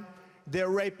crime, they're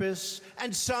rapists,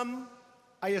 and some,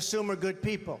 I assume, are good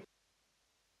people.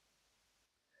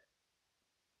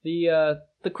 The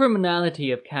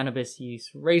criminality of cannabis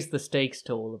use raised the stakes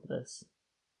to all of this.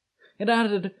 It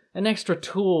added an extra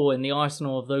tool in the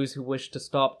arsenal of those who wished to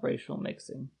stop racial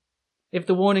mixing. If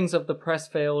the warnings of the press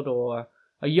failed or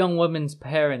a young woman's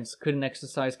parents couldn't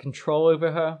exercise control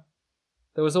over her,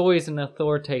 there was always an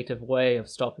authoritative way of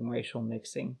stopping racial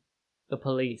mixing: the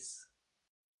police.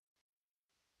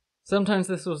 Sometimes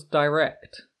this was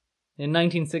direct. In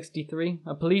 1963,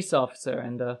 a police officer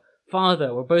and a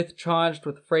father were both charged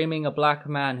with framing a black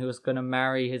man who was going to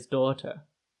marry his daughter.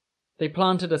 They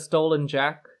planted a stolen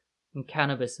jack and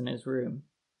cannabis in his room.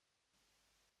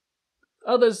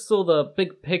 Others saw the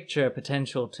big picture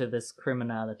potential to this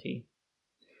criminality.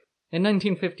 In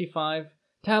 1955,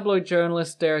 tabloid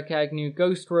journalist Derek Agnew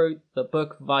ghostwrote the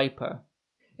book Viper.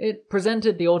 It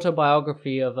presented the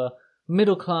autobiography of a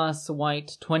middle-class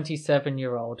white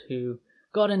 27-year-old who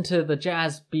got into the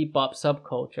jazz bebop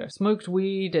subculture, smoked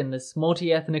weed in this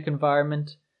multi-ethnic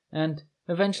environment, and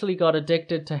eventually got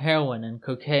addicted to heroin and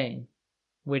cocaine,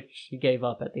 which he gave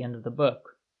up at the end of the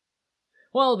book.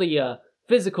 While the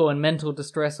physical and mental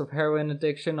distress of heroin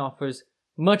addiction offers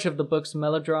much of the book's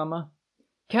melodrama,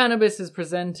 cannabis is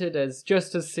presented as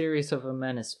just as serious of a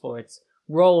menace for its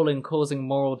role in causing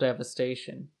moral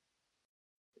devastation.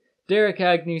 Derek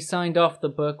Agnew signed off the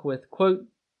book with, quote,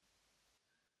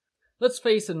 "Let's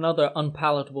face another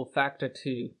unpalatable factor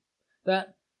too,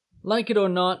 that, like it or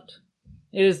not,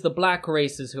 It is the black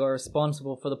races who are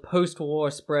responsible for the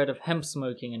post-war spread of hemp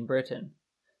smoking in Britain.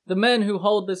 The men who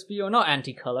hold this view are not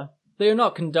anti-colour. They are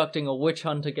not conducting a witch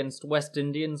hunt against West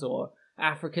Indians or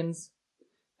Africans.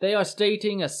 They are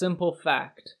stating a simple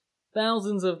fact.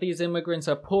 Thousands of these immigrants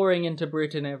are pouring into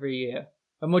Britain every year.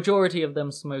 A majority of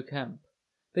them smoke hemp.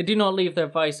 They do not leave their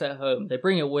vice at home, they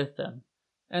bring it with them.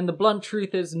 And the blunt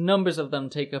truth is, numbers of them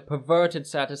take a perverted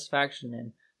satisfaction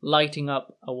in lighting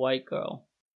up a white girl.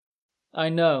 I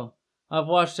know, I've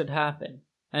watched it happen,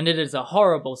 and it is a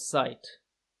horrible sight.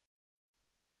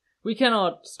 We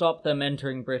cannot stop them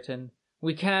entering Britain.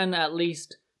 We can, at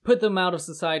least, put them out of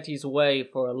society's way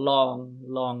for a long,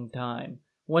 long time,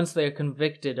 once they are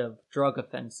convicted of drug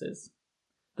offences.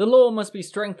 The law must be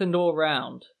strengthened all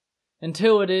round.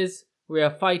 Until it is, we are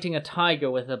fighting a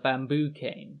tiger with a bamboo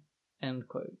cane. End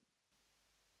quote.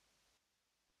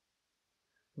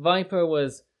 Viper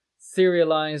was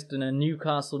serialized in a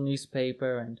Newcastle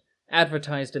newspaper and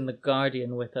advertised in The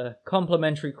Guardian with a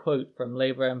complimentary quote from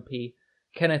Labour MP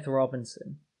Kenneth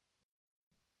Robinson.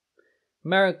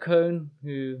 Merrick Cohn,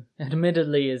 who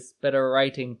admittedly is better at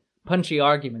writing punchy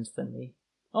arguments than me,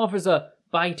 offers a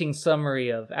biting summary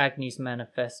of Agnews'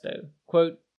 manifesto.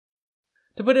 Quote,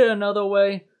 "To put it another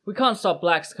way, we can't stop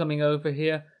blacks coming over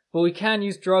here, but we can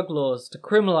use drug laws to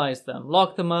criminalize them,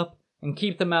 lock them up, and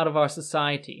keep them out of our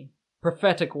society."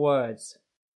 Prophetic words.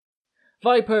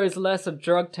 Viper is less a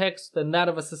drug text than that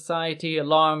of a society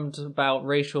alarmed about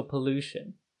racial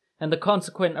pollution and the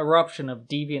consequent eruption of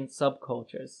deviant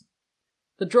subcultures.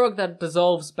 The drug that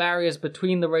dissolves barriers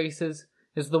between the races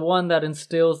is the one that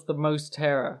instills the most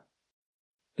terror.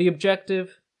 The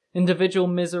objective, individual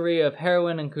misery of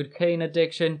heroin and cocaine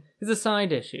addiction is a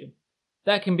side issue.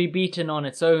 That can be beaten on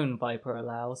its own, Viper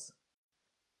allows.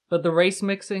 But the race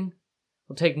mixing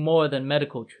will take more than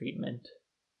medical treatment.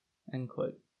 End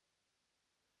quote.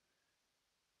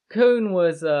 Cohn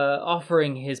was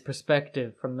offering his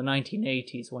perspective from the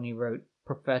 1980s when he wrote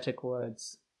Prophetic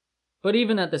Words. But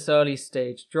even at this early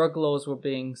stage, drug laws were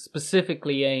being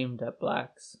specifically aimed at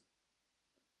blacks.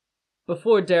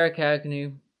 Before Derek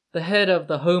Agnew, the head of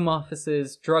the Home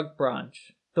Office's drug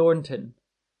branch, Thornton,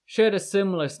 shared a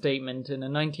similar statement in a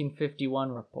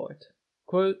 1951 report.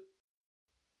 Quote,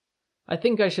 "I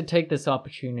think I should take this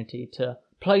opportunity to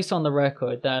place on the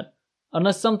record that,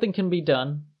 unless something can be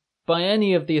done, by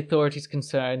any of the authorities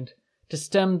concerned, to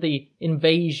stem the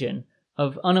invasion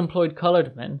of unemployed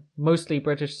coloured men, mostly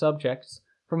British subjects,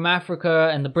 from Africa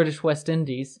and the British West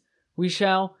Indies, we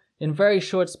shall, in very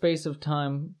short space of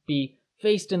time, be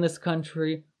faced in this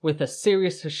country with a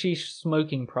serious hashish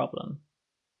smoking problem.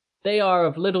 They are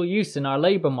of little use in our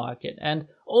labour market, and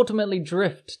ultimately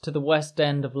drift to the West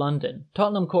End of London,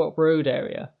 Tottenham Court Road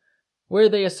area, where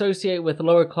they associate with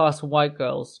lower-class white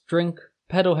girls, drink,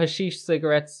 peddle hashish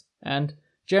cigarettes, and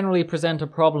generally present a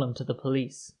problem to the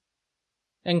police."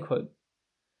 End quote.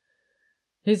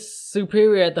 His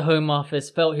superior at the Home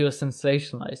Office felt he was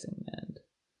sensationalizing, and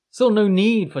saw no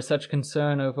need for such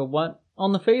concern over what,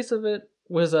 on the face of it,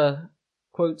 was a,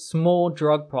 quote, small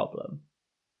drug problem.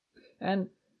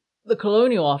 And the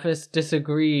Colonial Office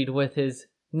disagreed with his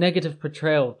negative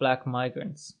portrayal of black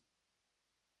migrants.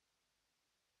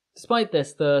 Despite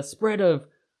this, the spread of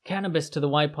cannabis to the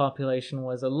white population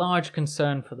was a large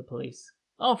concern for the police.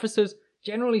 Officers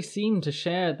generally seemed to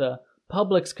share the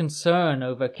public's concern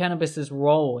over cannabis's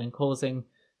role in causing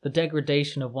the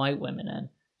degradation of white women and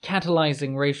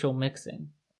catalyzing racial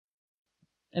mixing.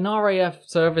 An RAF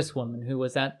servicewoman who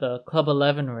was at the Club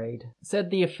 11 raid said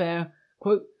the affair,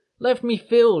 quote, "left me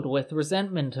filled with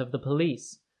resentment of the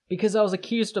police because I was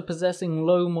accused of possessing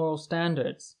low moral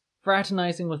standards,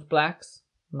 fraternizing with blacks,"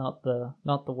 not the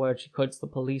word she quotes the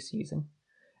police using,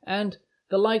 "and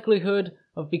the likelihood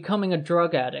of becoming a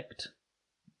drug addict."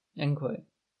 End quote.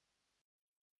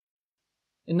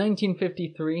 In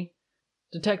 1953,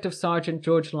 Detective Sergeant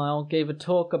George Lyle gave a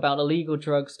talk about illegal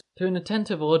drugs to an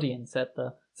attentive audience at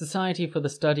the Society for the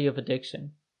Study of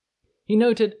Addiction. He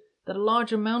noted that a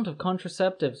large amount of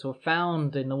contraceptives were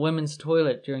found in the women's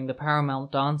toilet during the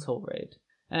Paramount dancehall raid,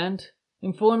 and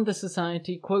informed the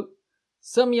society, quote,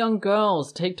 "some young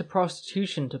girls take to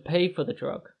prostitution to pay for the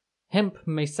drug. Hemp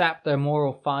may sap their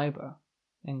moral fiber."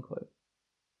 End quote.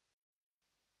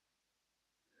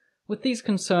 With these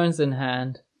concerns in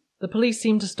hand, the police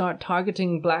seemed to start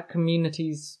targeting black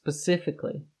communities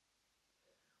specifically.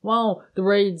 While the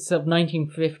raids of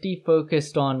 1950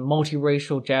 focused on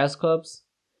multiracial jazz clubs,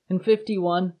 in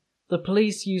 1951, the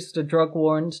police used a drug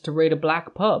warrant to raid a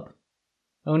black pub,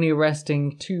 only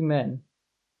arresting 2 men.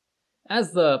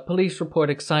 As the police report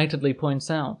excitedly points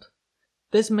out,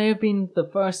 this may have been the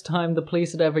first time the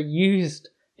police had ever used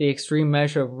the extreme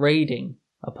measure of raiding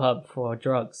a pub for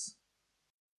drugs.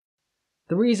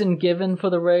 The reason given for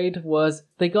the raid was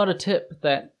they got a tip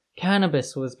that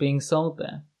cannabis was being sold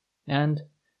there, and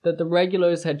that the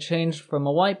regulars had changed from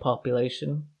a white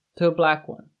population to a black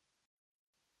one.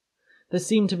 There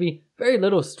seemed to be very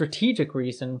little strategic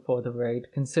reason for the raid,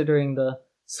 considering the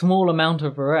small amount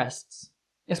of arrests,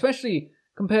 especially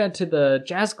compared to the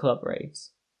jazz club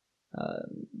raids.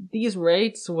 These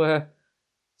raids were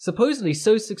supposedly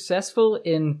so successful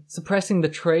in suppressing the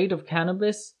trade of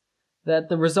cannabis that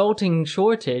the resulting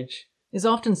shortage is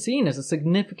often seen as a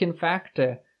significant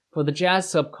factor for the jazz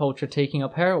subculture taking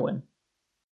up heroin.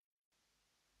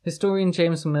 Historian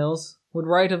James Mills would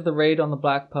write of the raid on the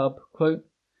black pub, quote,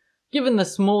 "Given the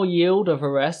small yield of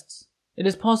arrests, it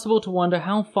is possible to wonder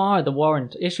how far the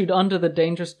warrant issued under the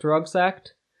Dangerous Drugs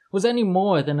Act was any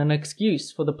more than an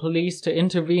excuse for the police to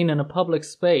intervene in a public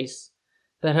space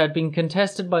that had been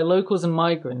contested by locals and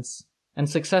migrants and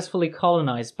successfully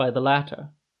colonized by the latter."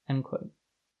 End quote.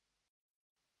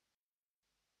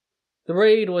 The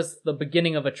raid was the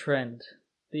beginning of a trend.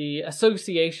 The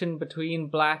association between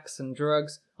blacks and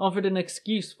drugs offered an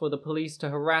excuse for the police to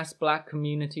harass black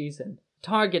communities and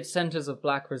target centers of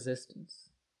black resistance.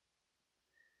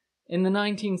 In the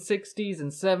 1960s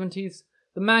and 70s,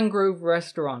 the Mangrove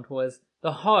restaurant was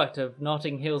the heart of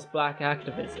Notting Hill's black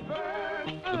activism.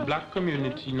 The black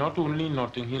community, not only in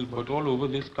Notting Hill but all over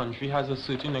this country, has a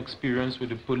certain experience with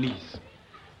the police.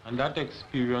 And that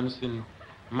experience, in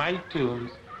my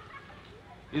terms,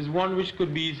 is one which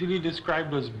could be easily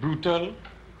described as brutal,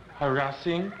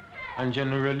 harassing, and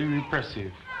generally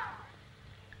repressive.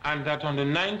 And that on the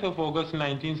 9th of August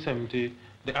 1970,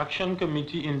 the Action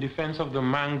Committee in Defense of the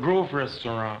Mangrove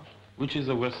Restaurant, which is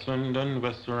a West London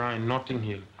restaurant in Notting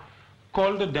Hill,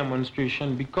 called the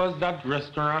demonstration because that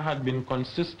restaurant had been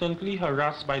consistently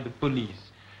harassed by the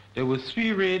police. There were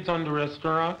 3 raids on the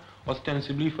restaurant,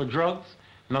 ostensibly for drugs.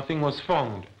 Nothing was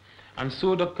found. And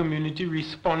so the community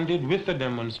responded with a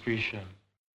demonstration.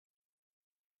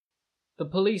 The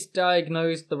police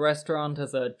diagnosed the restaurant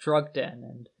as a drug den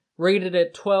and raided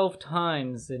it 12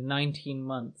 times in 19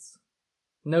 months.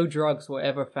 No drugs were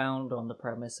ever found on the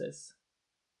premises.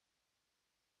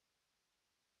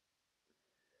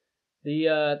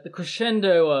 The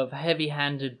crescendo of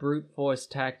heavy-handed brute force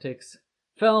tactics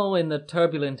fell in the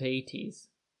turbulent 80s,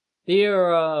 the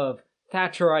era of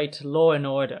Thatcherite law and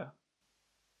order.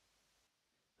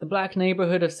 The black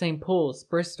neighborhood of St. Paul's,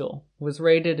 Bristol, was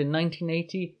raided in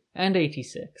 1980 and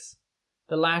 86.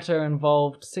 The latter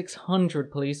involved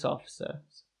 600 police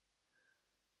officers.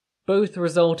 Both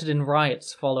resulted in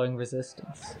riots following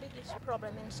resistance. The biggest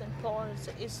problem in St. Paul's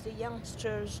is the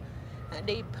youngsters,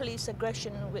 the police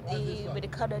aggression with the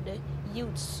colored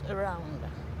youths around.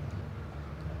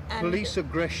 And police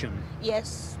aggression?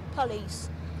 Yes, police.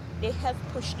 They have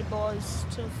pushed the boys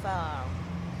too far.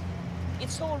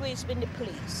 It's always been the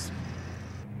police.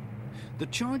 The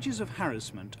charges of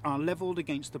harassment are levelled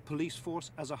against the police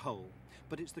force as a whole,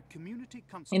 but it's the community...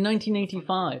 In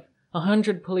 1985,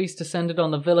 100 police descended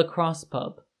on the Villa Cross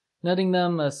pub, netting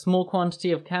them a small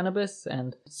quantity of cannabis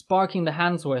and sparking the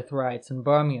Handsworth riots in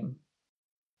Birmingham.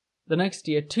 The next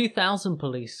year, 2,000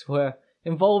 police were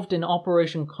involved in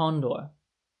Operation Condor,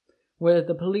 where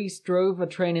the police drove a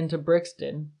train into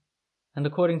Brixton, and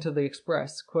according to the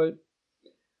Express, quote,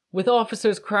 with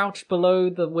officers crouched below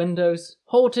the windows,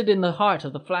 halted in the heart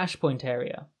of the flashpoint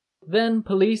area. Then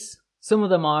police, some of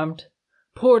them armed,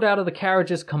 poured out of the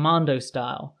carriages commando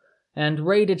style, and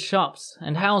raided shops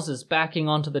and houses backing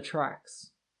onto the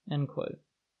tracks. End quote.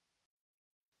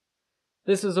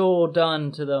 This was all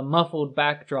done to the muffled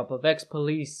backdrop of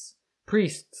ex-police,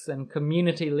 priests, and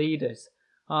community leaders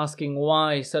asking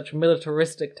why such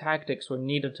militaristic tactics were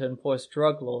needed to enforce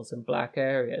drug laws in black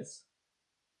areas.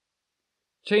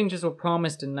 Changes were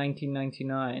promised in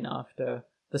 1999 after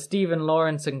the Stephen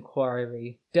Lawrence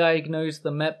inquiry diagnosed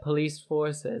the Met Police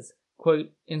Force as,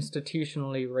 quote,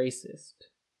 institutionally racist.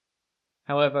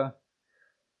 However,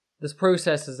 this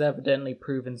process has evidently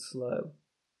proven slow.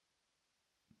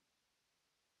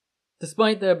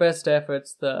 Despite their best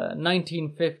efforts, the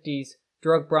 1950s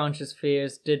drug branch's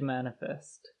fears did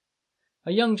manifest.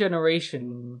 A young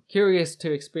generation, curious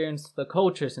to experience the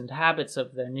cultures and habits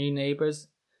of their new neighbors,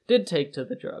 did take to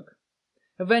the drug.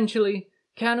 Eventually,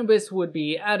 cannabis would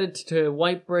be added to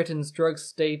white Britain's drug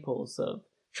staples of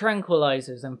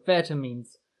tranquilizers,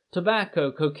 amphetamines,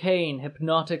 tobacco, cocaine,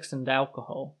 hypnotics, and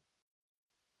alcohol.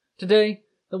 Today,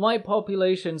 the white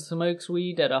population smokes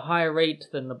weed at a higher rate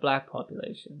than the black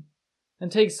population,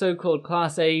 and takes so-called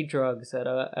Class A drugs at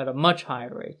a much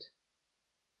higher rate.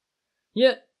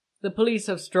 Yet, the police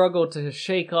have struggled to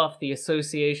shake off the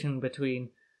association between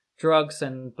drugs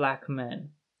and black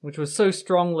men, which was so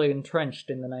strongly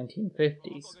entrenched in the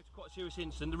 1950s. Quite a serious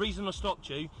incident. The reason I stopped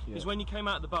you is when you came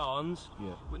out of the barns.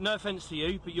 No offence to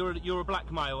you, but you're a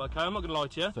black male. Okay, I'm not going to lie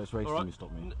to you. So it's racist when you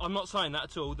stop me. I'm not saying that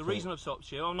at all. The reason I've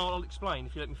stopped you, I'll explain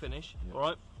if you let me finish. All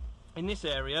right. In this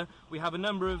area, we have a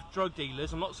number of drug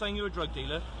dealers. I'm not saying you're a drug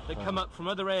dealer. That come up from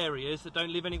other areas that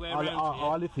don't live anywhere around here.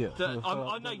 I live here.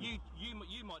 I know you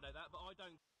might know that, but I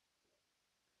don't.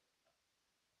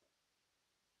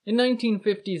 In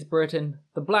 1950s Britain,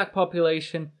 the black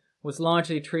population was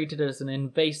largely treated as an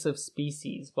invasive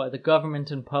species by the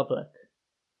government and public.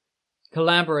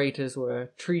 Collaborators were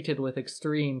treated with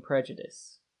extreme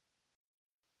prejudice.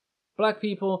 Black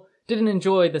people didn't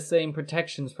enjoy the same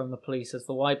protections from the police as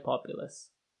the white populace,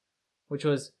 which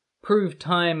was proved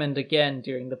time and again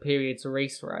during the period's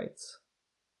race riots.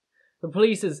 The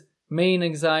police's main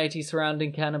anxiety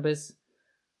surrounding cannabis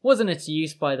wasn't its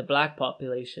use by the black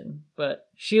population, but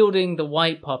shielding the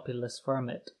white populace from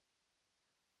it.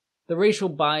 The racial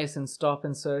bias in stop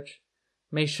and search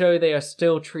may show they are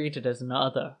still treated as an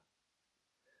other.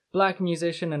 Black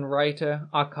musician and writer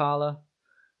Akala,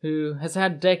 who has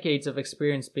had decades of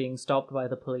experience being stopped by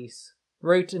the police,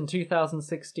 wrote in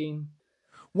 2016,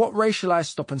 "What racialized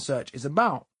stop and search is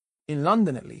about, in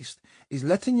London at least, is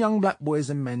letting young black boys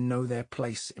and men know their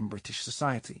place in British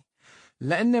society,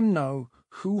 letting them know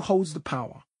who holds the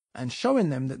power, and showing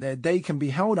them that their day can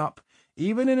be held up,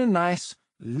 even in a nice,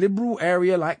 liberal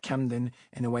area like Camden,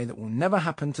 in a way that will never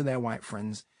happen to their white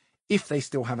friends, if they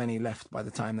still have any left by the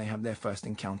time they have their first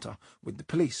encounter with the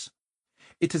police.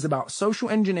 It is about social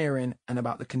engineering and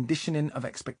about the conditioning of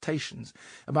expectations,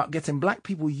 about getting black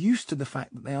people used to the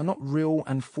fact that they are not real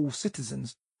and full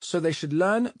citizens, so they should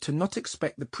learn to not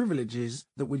expect the privileges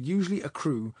that would usually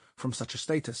accrue from such a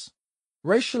status.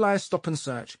 Racialized stop and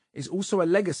search is also a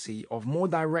legacy of more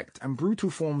direct and brutal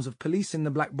forms of policing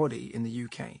the black body in the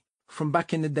UK, from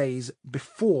back in the days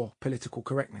before political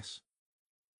correctness."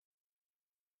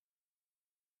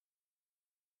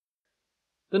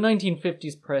 The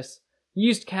 1950s press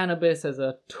used cannabis as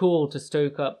a tool to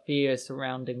stoke up fears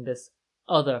surrounding this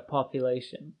other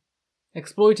population,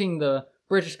 exploiting the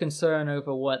British concern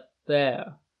over what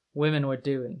their women were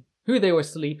doing, who they were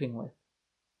sleeping with.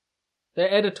 Their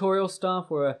editorial staff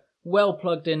were well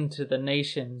plugged into the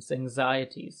nation's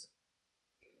anxieties.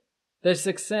 Their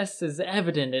success is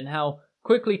evident in how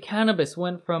quickly cannabis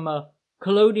went from a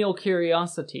colonial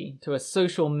curiosity to a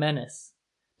social menace,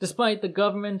 despite the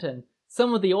government and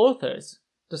some of the authors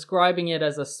describing it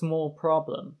as a small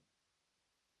problem.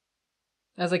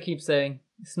 As I keep saying,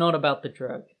 it's not about the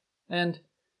drug, and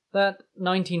that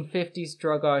 1950s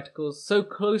drug articles so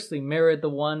closely mirrored the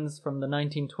ones from the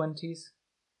 1920s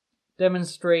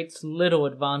demonstrates little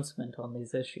advancement on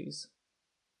these issues.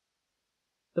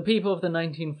 The people of the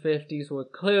 1950s were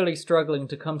clearly struggling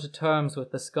to come to terms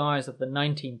with the scars of the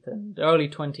 19th and early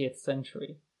 20th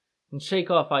century and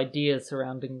shake off ideas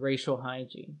surrounding racial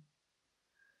hygiene.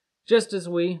 Just as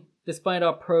we, despite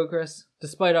our progress,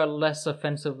 despite our less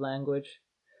offensive language,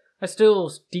 are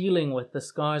still dealing with the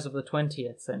scars of the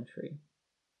 20th century,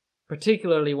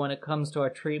 particularly when it comes to our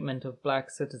treatment of black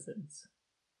citizens.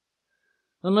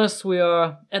 Unless we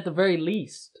are, at the very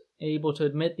least, able to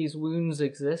admit these wounds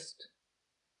exist,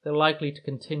 they're likely to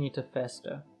continue to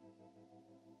fester.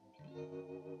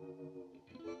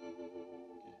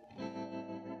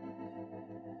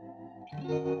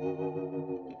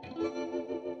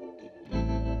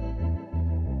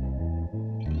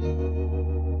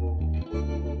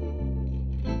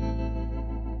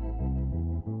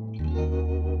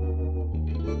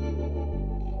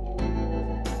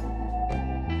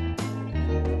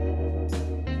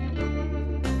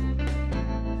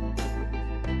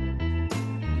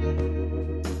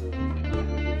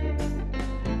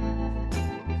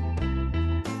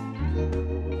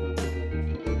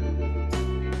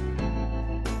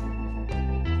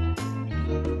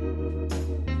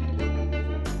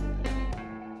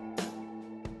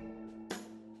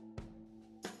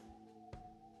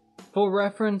 For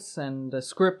reference and a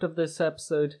script of this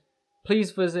episode,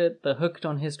 please visit the Hooked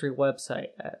on History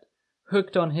website at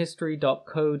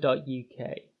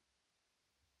hookedonhistory.co.uk.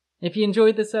 If you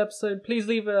enjoyed this episode, please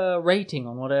leave a rating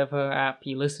on whatever app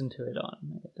you listen to it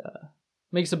on. It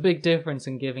makes a big difference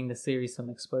in giving the series some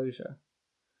exposure.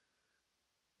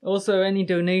 Also, any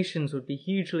donations would be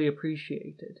hugely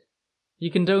appreciated. You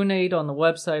can donate on the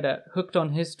website at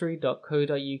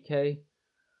hookedonhistory.co.uk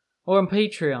or on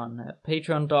Patreon at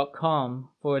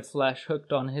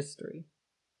patreon.com/hookedonhistory.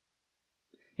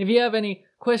 If you have any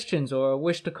questions or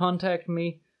wish to contact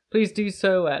me, please do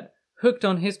so at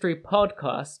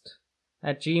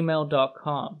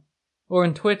hookedonhistorypodcast@gmail.com or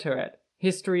on Twitter at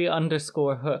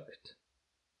history_hooked.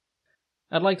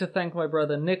 I'd like to thank my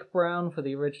brother Nick Brown for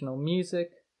the original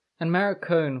music, and Marek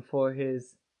Cohn for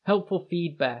his helpful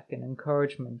feedback and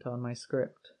encouragement on my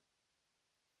script.